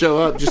people show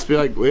up, just be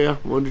like, well, yeah,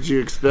 what did you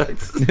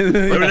expect?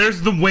 Over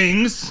there's the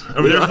wings.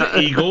 Over there's the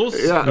Eagles.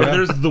 Yeah. Over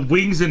there's the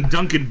wings and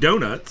Dunkin'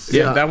 Donuts.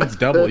 Yeah, that one's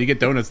double. You get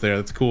donuts there.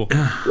 That's cool.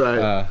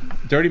 Right.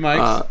 Dirty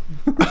Mike's.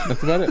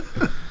 That's about it.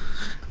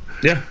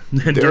 Yeah.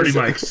 And Dirty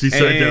Mike's.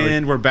 Seaside Deli.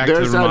 And we're back to the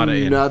There's Ramada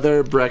Inn.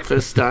 another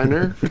breakfast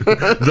diner.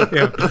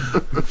 Yeah.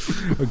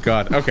 Oh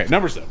God. Okay,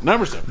 number 7.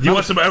 You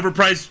want some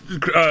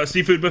overpriced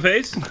seafood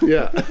buffets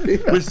Yeah.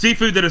 with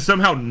seafood that is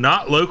somehow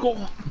not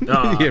local?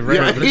 Yeah,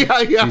 right.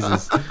 Yeah.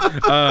 Jesus.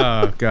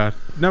 Oh God.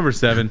 Number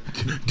 7.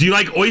 Do you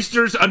like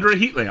oysters under a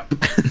heat lamp?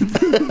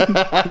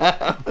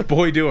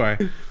 Boy, do I.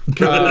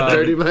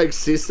 Dirty Mike's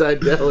Seaside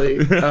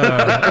Deli.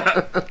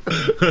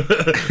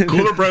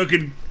 Cooler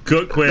broken.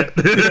 Cook quit.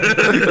 Quit.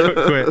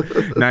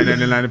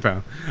 $9.99 a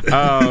pound.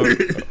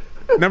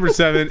 Number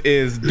 7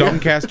 is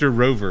Doncaster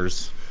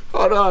Rovers.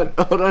 Hold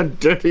on.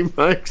 Dirty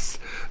Mike's.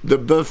 The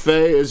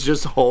buffet is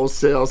just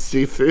wholesale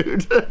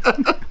seafood.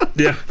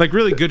 Yeah. Like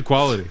really good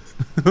quality.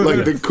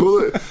 Like the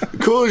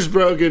cooler's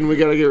broken. We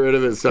gotta get rid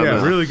of it somehow.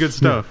 Yeah, really good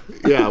stuff.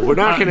 Yeah, we're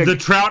not gonna The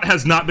trout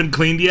has not been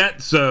cleaned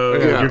yet, so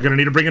Yeah. you're gonna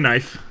need to bring a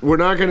knife.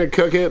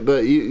 cook it,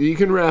 but you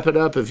can wrap it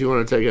up if you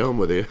want to take it home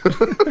with you.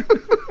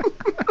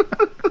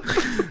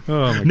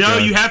 Oh my No,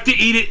 God. you have to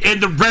eat it in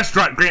the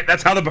restaurant, Grant.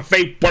 That's how the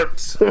buffet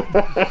works.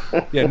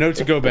 Yeah, no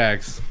to-go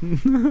bags.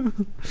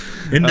 And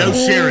no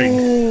sharing.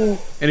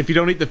 And if you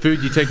don't eat the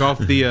food, you take off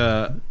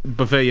the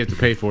buffet. You have to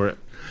pay for it.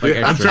 Like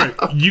I'm extra.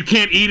 sorry, you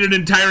can't eat an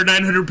entire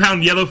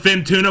 900-pound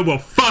yellowfin tuna? Well,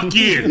 fuck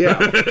you. Yeah,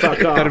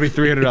 fuck off. Gotta be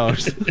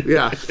 $300.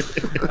 Yeah,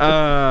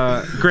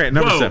 Grant,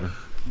 number Whoa. 7.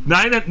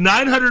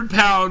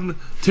 900-pound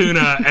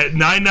tuna at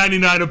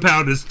 $9.99 a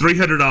pound is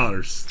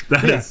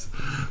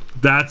 $300.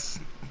 That's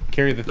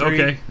Carry the 3.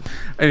 okay.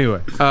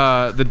 Anyway,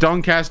 the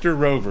Doncaster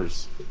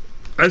Rovers.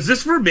 Is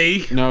this for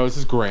me? No, this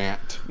is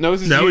Grant. No,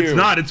 this is No, you. it's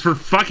not. It's for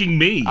fucking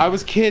me. I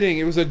was kidding.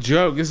 It was a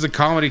joke. This is a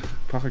comedy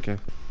podcast.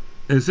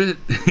 Is it?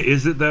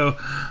 Is it though?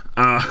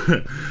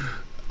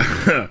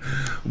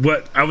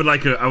 What I would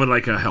like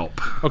a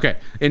help. Okay,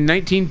 in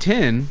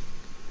 1910,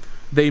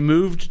 they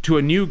moved to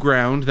a new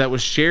ground that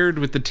was shared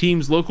with the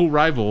team's local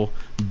rival,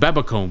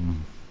 Babacombe.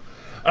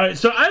 All right,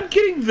 so I'm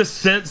getting the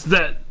sense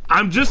that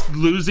I'm just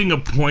losing a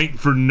point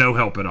for no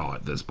help at all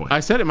at this point. I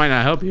said it might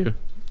not help you.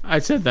 I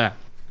said that.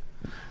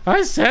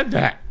 I said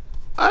it.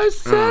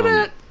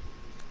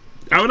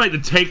 I would like to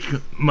take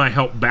my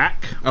help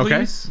back, Okay.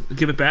 please.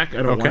 Give it back. I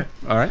don't Okay, want.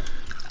 all right.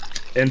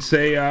 And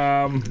say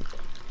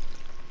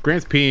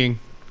Grant's peeing.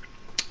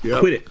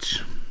 Yep.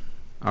 Quidditch.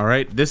 All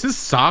right, this is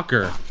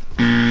soccer.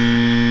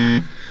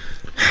 You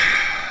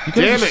guys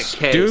Damn are it,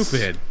 Case.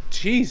 stupid.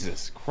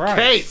 Jesus Christ.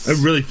 Case.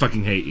 I really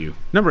fucking hate you.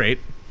 Number 8.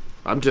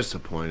 I'm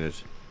disappointed.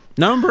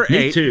 Number Me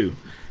 8. too.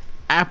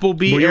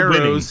 Applebee Well, you're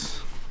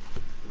Arrows.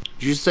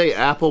 Did you say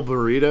apple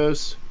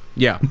burritos?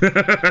 Yeah,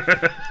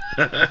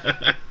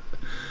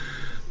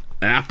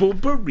 Apple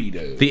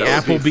burrito. the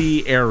That would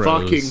be Applebee Arrows.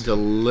 Fucking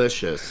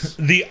delicious.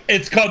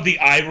 It's called the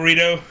eye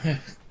burrito.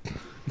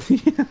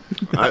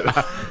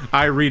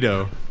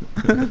 Irito.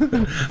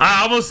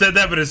 I almost said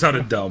that, but it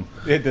sounded dumb.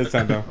 It does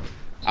sound dumb.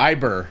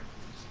 Iber.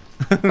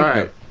 All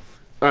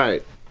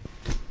right.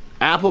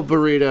 Apple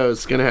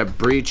burritos gonna have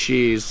brie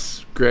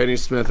cheese, Granny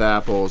Smith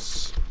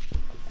apples,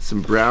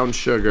 some brown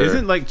sugar.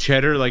 Isn't like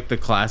cheddar like the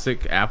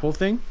classic apple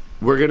thing?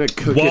 We're gonna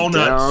cook Walnuts.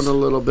 it down a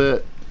little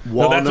bit.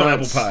 No, that's Walnuts. on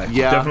apple pie.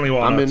 Yeah, Definitely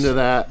walnuts. I'm into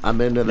that.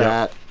 I'm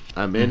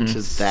into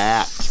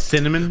that.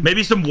 Cinnamon.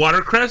 Maybe some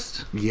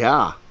watercress.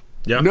 Yeah.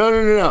 Yeah.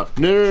 No.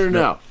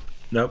 Nope.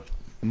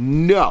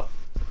 No.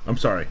 I'm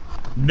sorry.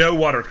 No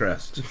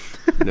watercress.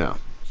 No.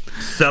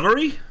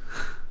 Celery?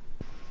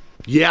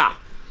 Yeah,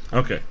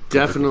 Okay.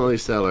 definitely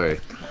celery.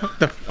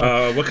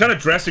 What kind of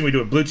dressing we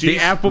doing? Blue cheese?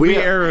 The Applebee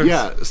arrows.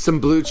 Yeah, some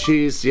blue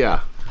cheese.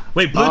 Yeah.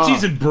 Wait, blue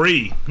cheese and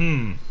brie.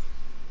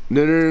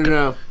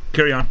 No.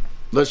 Carry on.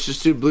 Let's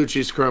just do blue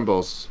cheese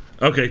crumbles.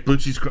 Okay, blue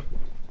cheese.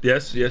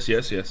 Yes.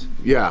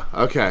 Yeah.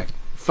 Okay.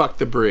 Fuck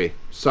the brie.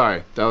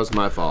 Sorry, that was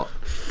my fault.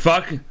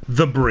 Fuck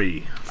the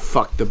brie.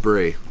 Fuck the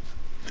brie.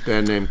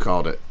 Band name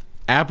called it.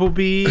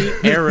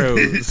 Applebee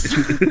arrows.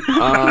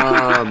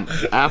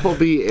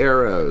 Applebee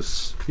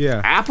arrows.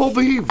 Yeah.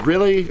 Applebee?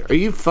 Really? Are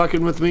you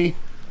fucking with me?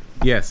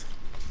 Yes.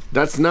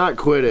 That's not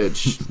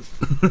Quidditch.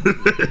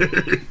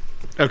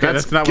 Okay,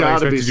 that's not what I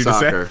gotta expected you be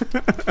soccer.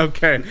 to say.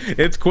 Okay,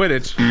 it's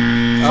Quidditch.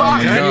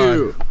 Fuck God.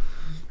 you.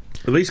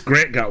 At least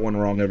Grant got one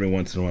wrong every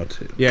once in a while,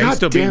 too. Yeah, God he's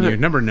still beating damn you. it.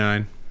 Number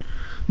 9.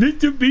 Need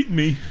to beat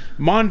me.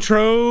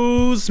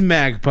 Montrose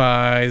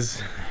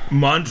Magpies.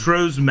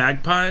 Montrose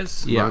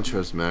Magpies? Yeah.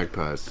 Montrose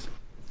Magpies.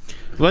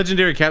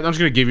 Legendary captain. I'm just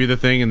going to give you the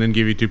thing and then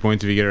give you 2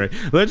 points if you get it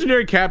right.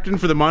 Legendary captain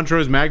for the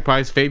Montrose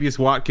Magpies, Fabius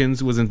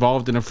Watkins, was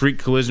involved in a freak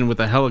collision with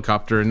a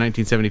helicopter in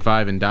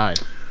 1975 and died.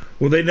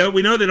 Well,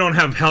 we know they don't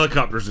have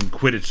helicopters in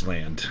Quidditch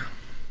land.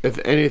 If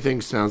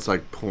anything sounds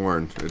like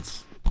porn,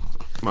 it's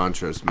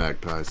Montrose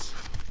Magpies.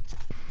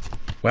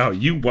 Wow,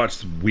 you watch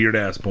some weird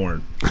ass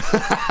porn.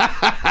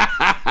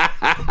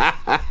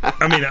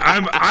 I mean,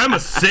 I'm a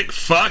sick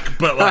fuck,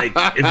 but like,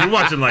 if you're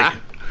watching like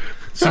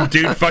some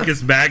dude fuck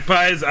his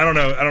magpies, I don't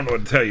know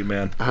what to tell you,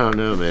 man. I don't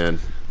know, man.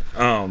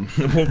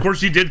 Well, of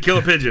course you did kill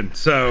a pigeon,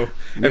 so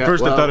At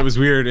first I thought it was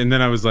weird, and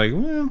then I was like,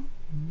 well...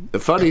 The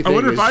funny I thing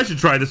wonder is, if I should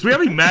try this. We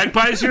have any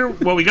magpies here?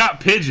 Well, we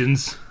got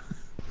pigeons.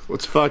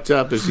 what's fucked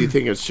up is you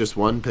think it's just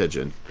one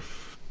pigeon.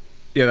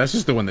 Yeah, that's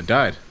just the one that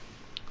died.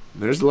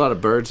 There's a lot of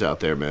birds out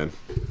there, man.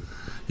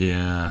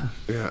 Yeah.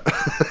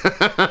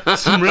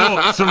 some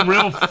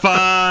real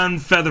fun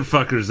feather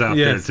fuckers out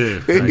Yes. there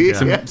too.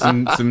 Yeah.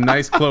 Some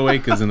nice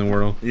cloacas in the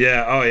world.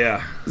 Yeah. Oh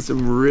yeah.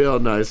 Some real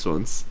nice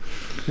ones.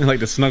 I like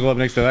to snuggle up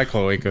next to that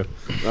cloaca.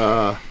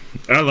 I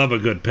love a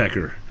good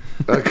pecker.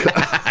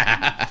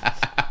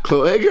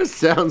 Cloaca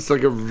sounds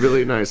like a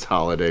really nice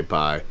holiday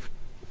pie.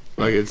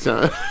 Like it's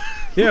not.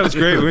 Yeah, it was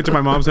great. We went to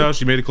my mom's house.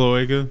 She made a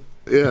cloaca.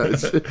 Yeah,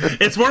 it's,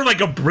 It's more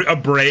like a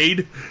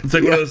braid. It's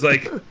like one of those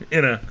like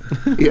yeah.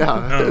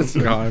 It's,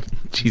 God,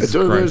 Jesus it's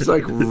one of Christ. those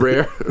like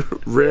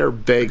rare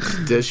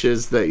baked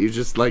dishes that you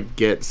just like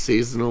get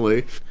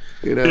seasonally.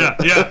 You know.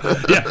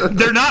 Yeah.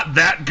 They're not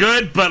that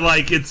good, but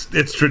like it's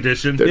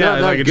tradition. They're Yeah, not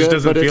that like it just good,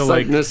 doesn't but it's, feel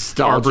like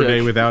nostalgic. Arbor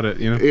Day without it,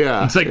 you know?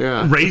 Yeah, It's like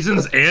yeah.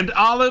 raisins and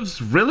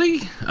olives.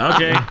 Really?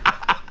 Okay.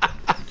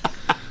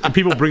 And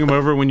people bring them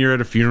over when you're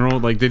at a funeral.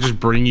 Like, they just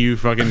bring you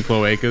fucking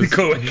cloacas.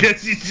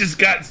 Cloacas. You just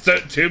got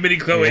too many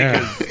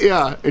cloacas.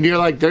 Yeah, and you're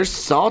like, there's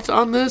salt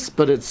on this,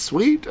 but it's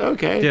sweet.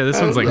 Okay. Yeah, this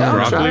one's like I'll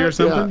broccoli try or it.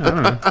 something.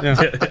 Yeah. I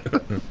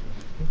don't know.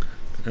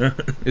 Yeah.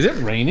 Is it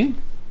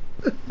raining?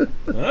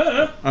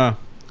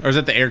 Or is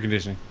that the air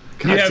conditioning?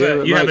 God damn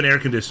it, You have Mike. an air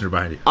conditioner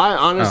behind you. I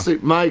honestly,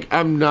 Mike,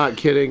 I'm not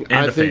kidding. And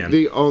I a think fan.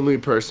 the only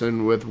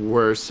person with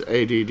worse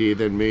ADD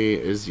than me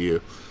is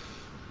you.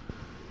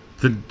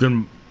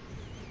 Then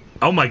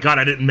oh my god,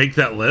 I didn't make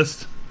that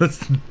list. That's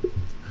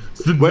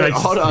the Wait,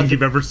 nicest hold on. thing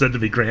you've ever said to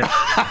me, Grant.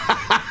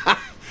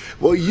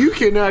 Well, you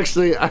can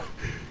actually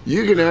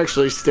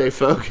stay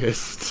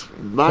focused.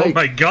 Mike, Oh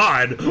my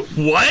god,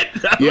 what?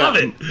 I love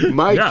it.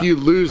 Mike, Yeah. you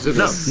lose in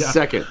No, a yeah.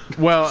 second.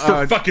 Well,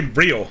 For fucking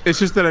real. it's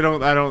just that I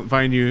don't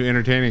find you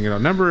entertaining at all.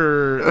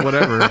 Number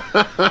whatever.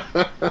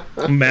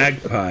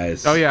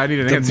 Magpies. Oh yeah, I need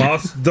an answer.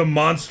 The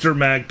monster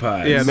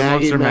magpies. Yeah, the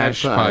Maggie monster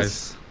mash Magpies.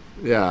 pies.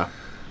 Yeah.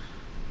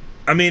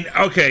 I mean,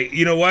 okay,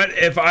 you know what?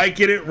 If I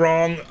get it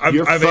wrong, I've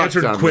You're fucked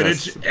answered on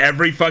Quidditch this.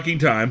 every fucking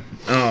time.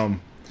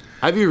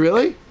 Have you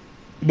really?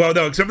 Well,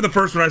 no, except for the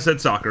first one I said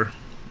soccer.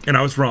 And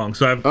I was wrong.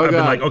 So I've been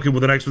God. like, okay, well,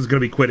 the next one's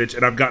going to be Quidditch.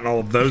 And I've gotten all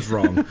of those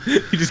wrong.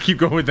 You just keep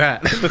going with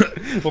that.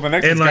 Well, the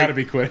next And one's like, got to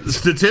be quick.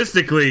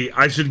 statistically,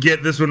 I should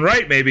get this one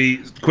right, maybe.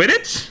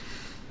 Quidditch?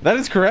 That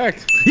is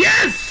correct.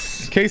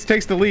 Yes! Case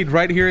takes the lead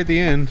right here at the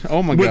end.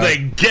 Oh my With god. a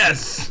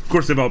guess. Of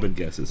course, they've all been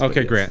guesses. but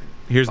Okay, yes. Grant.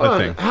 Here's the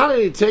thing. How did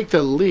he take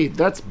the lead?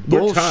 That's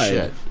We're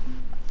tied. bullshit.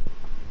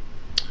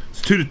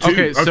 It's 2-2.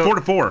 Okay, Or so-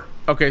 4-4.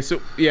 Okay,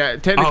 so yeah,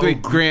 technically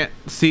Oh, Grant.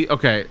 See,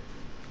 okay,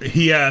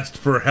 He asked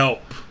for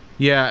help.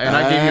 yeah, and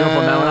I gave you up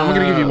on that one. I'm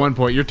gonna give you 1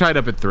 point. You're tied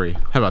up at 3.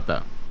 How about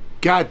that?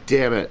 God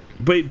damn it.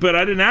 But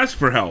I didn't ask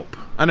for help.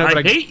 I know, but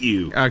I- hate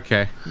you.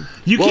 Okay,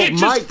 You Well, can't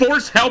just Mike-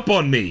 force help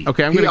on me.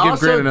 okay, I'm He gonna give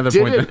also Grant another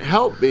didn't point. Then.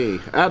 help me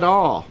at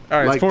all. All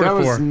right, it's like 4 to that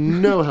was 4.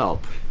 no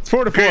help. It's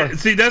 4 to 4.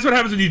 See, that's what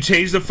happens when you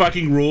change the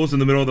fucking rules in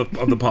the middle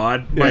of the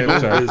pod. Yeah, I'm Michael,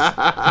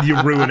 sorry. is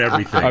you ruin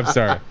everything. I'm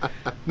sorry.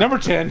 Number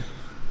 10,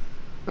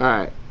 All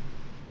right.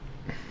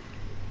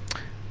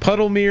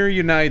 Puddlemere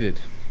United.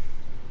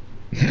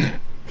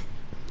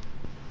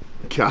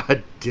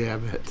 God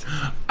damn it.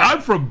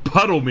 I'm from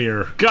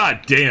Puddlemere.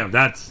 God damn,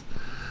 that's.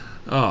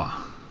 Puddle.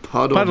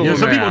 Puddle- You know,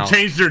 some Wow. people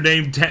change their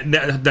name.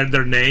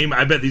 Their name.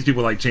 I bet these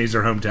people like change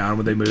their hometown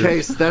when they move.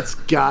 Case, that's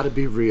gotta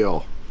be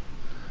real.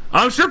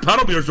 I'm sure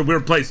Puddlemure's a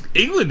weird place.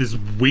 England is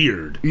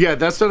weird. Yeah,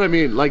 that's what I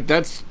mean. Like,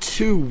 that's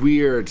too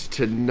weird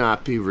to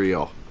not be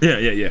real.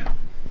 Yeah.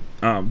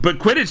 But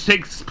Quidditch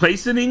takes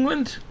place in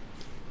England.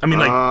 I mean,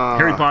 like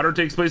Harry Potter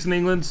takes place in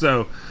England,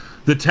 so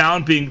the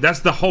town that's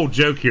the whole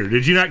joke here.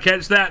 Did you not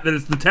catch that? That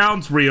it's the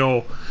town's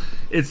real,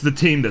 it's the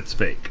team that's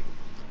fake.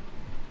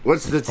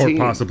 What's the team?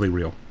 Or possibly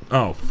real.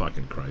 Oh,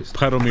 fucking Christ.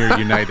 Puddlemere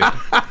United.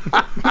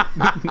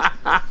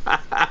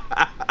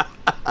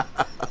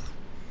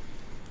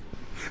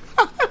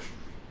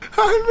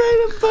 I made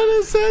him put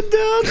his head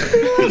down.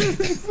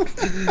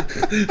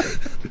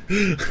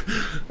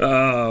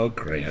 Oh,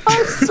 Grant.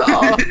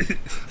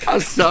 I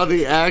saw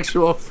the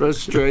actual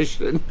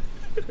frustration.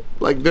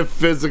 Like the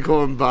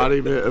physical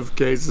embodiment of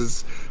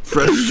Case's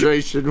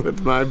frustration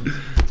with my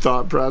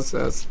thought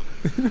process.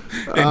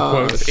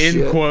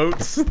 In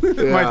quotes.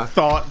 My Yeah.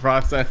 thought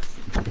process.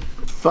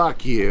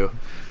 Fuck you.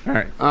 All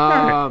right.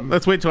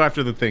 Let's wait till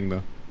after the thing,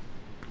 though.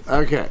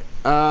 Okay.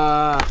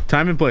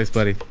 Time and place,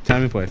 buddy.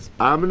 Time and place.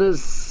 I'm gonna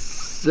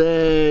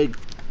say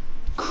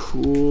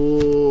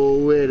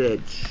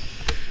Quidditch.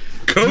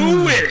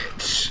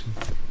 Quidditch.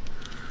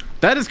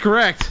 That is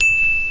correct.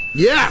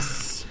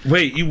 Yes.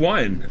 Wait, you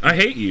won. I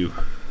hate you.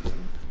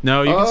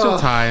 No, you can still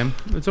tie him.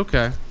 It's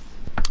okay.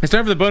 It's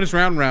time for the bonus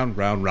round. Round. In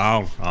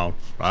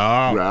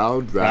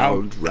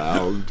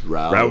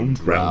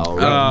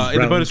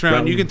the bonus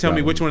round, you can tell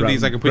me which one of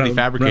these I completely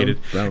fabricated.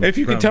 If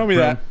you can tell me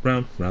that,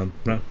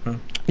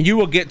 you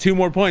will get 2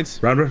 more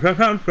points.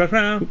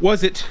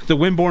 Was it the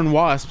Wimborne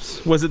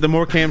Wasps? Was it the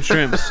Morecambe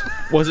Shrimps?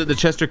 Was it the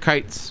Chester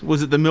Kites?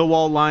 Was it the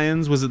Millwall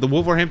Lions? Was it the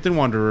Wolverhampton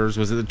Wanderers?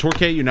 Was it the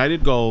Torquay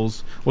United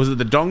Gulls? Was it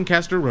the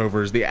Doncaster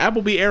Rovers? The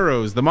Appleby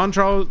Arrows? The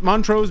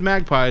Montrose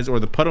Magpies? Or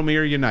the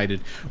Puddlemere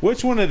United?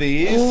 Which one of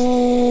these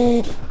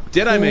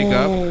did I make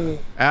up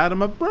out of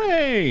my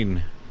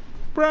brain?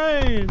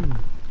 Brain.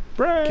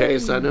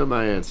 Case, I know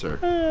my answer.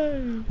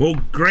 Well,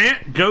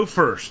 Grant, go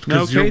first. No,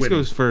 you're Case winning.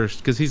 goes first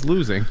because he's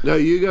losing. No,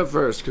 you go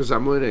first because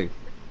I'm winning.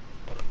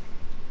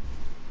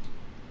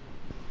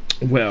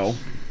 Well,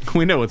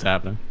 We know what's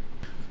happening.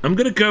 I'm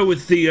going to go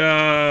with the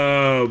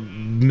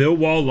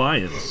Millwall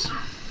Lions.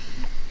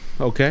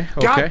 Okay.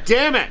 God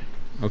damn it!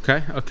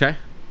 Okay.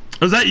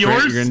 Is that yours?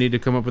 Grant, you're going to need to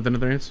come up with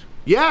another answer.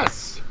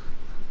 Yes!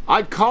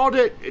 I called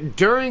it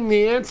during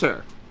the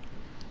answer.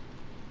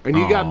 And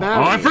you got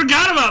mad at Oh, I me.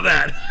 forgot about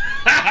that.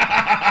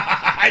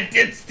 I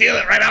did steal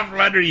it right out from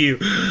under you.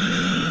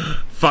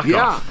 Fuck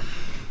Yeah. off.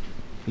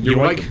 You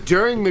Like,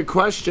 during the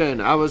question,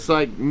 I was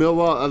like,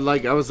 Millwall,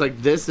 I was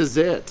like, this is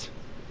it.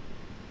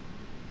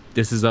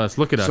 This is us.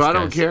 Look at us. So I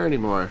don't guys. care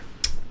anymore.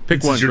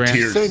 Pick This one, is your Grant.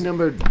 tiers. Say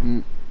number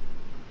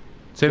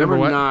Say number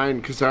what? 9,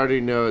 because I already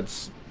know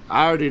it's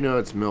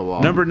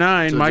Millwall. Number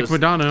 9, So Mike just-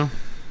 Madonna.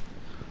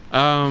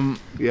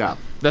 Yeah.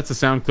 That's a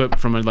sound clip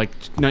from a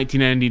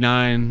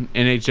 1999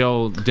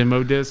 NHL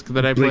demo disc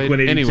that I played.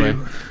 Blink-182. Anyway,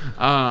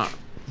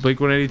 Blink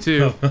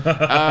 182.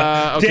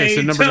 Okay,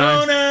 so number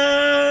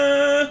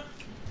 9.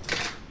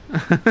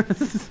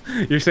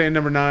 You're saying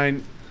number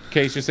 9.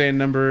 Case, you're saying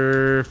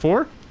number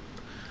 4.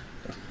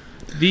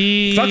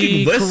 The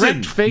Fucking listen.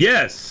 correct fake.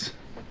 Yes.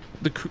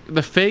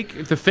 The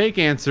fake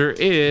answer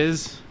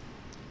is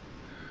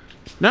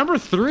number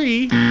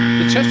 3.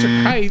 The Chester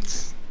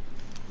Kites.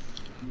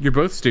 You're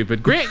both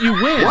stupid. Grant, you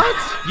win.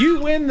 What? You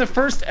win the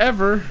first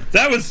ever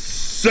That was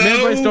so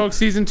Man Bites Dog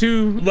Season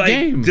 2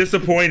 game.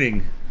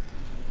 disappointing.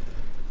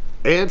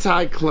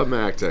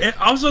 Anticlimactic. And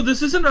also,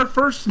 this isn't our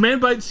first Man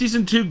Bite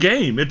Season 2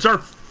 game. It's our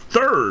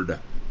third.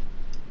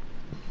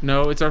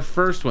 No, it's our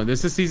first one.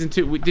 This is Season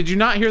 2. Did you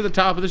not hear the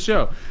top of the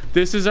show?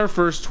 This is our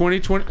first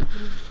 2020.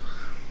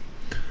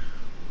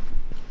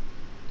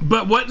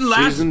 But what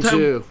last Season time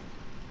 2.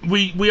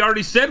 we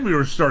already said we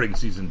were starting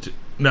Season 2.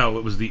 No,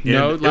 it was the end.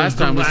 No, It last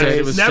the time we said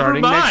it was Never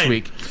starting mind. next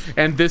week.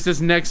 And this is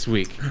next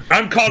week.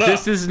 I'm caught up.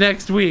 This is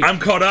next week. I'm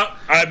caught up.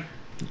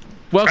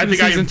 Welcome I think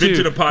to I Season 2.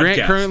 invented a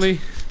podcast.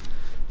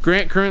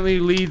 Grant currently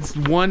leads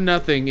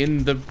 1-0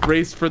 in the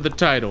race for the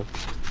title.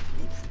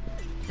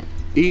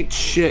 Eat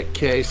shit,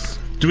 Case.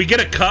 Do we get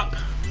a cup?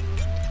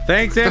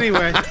 Thanks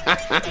anyway.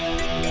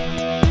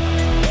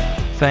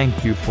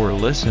 Thank you for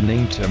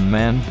listening to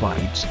Man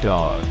Bites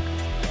Dog.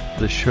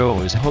 The show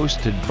is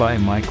hosted by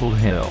Michael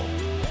Hill,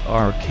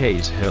 R.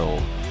 Case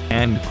Hill,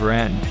 and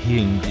Grant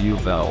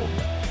Hingeveld.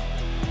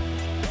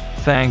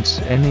 Thanks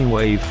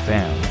anyway,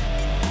 fam.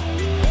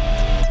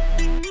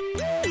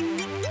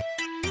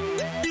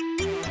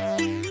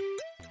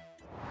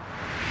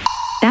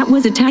 That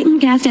was a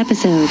Titancast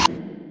episode.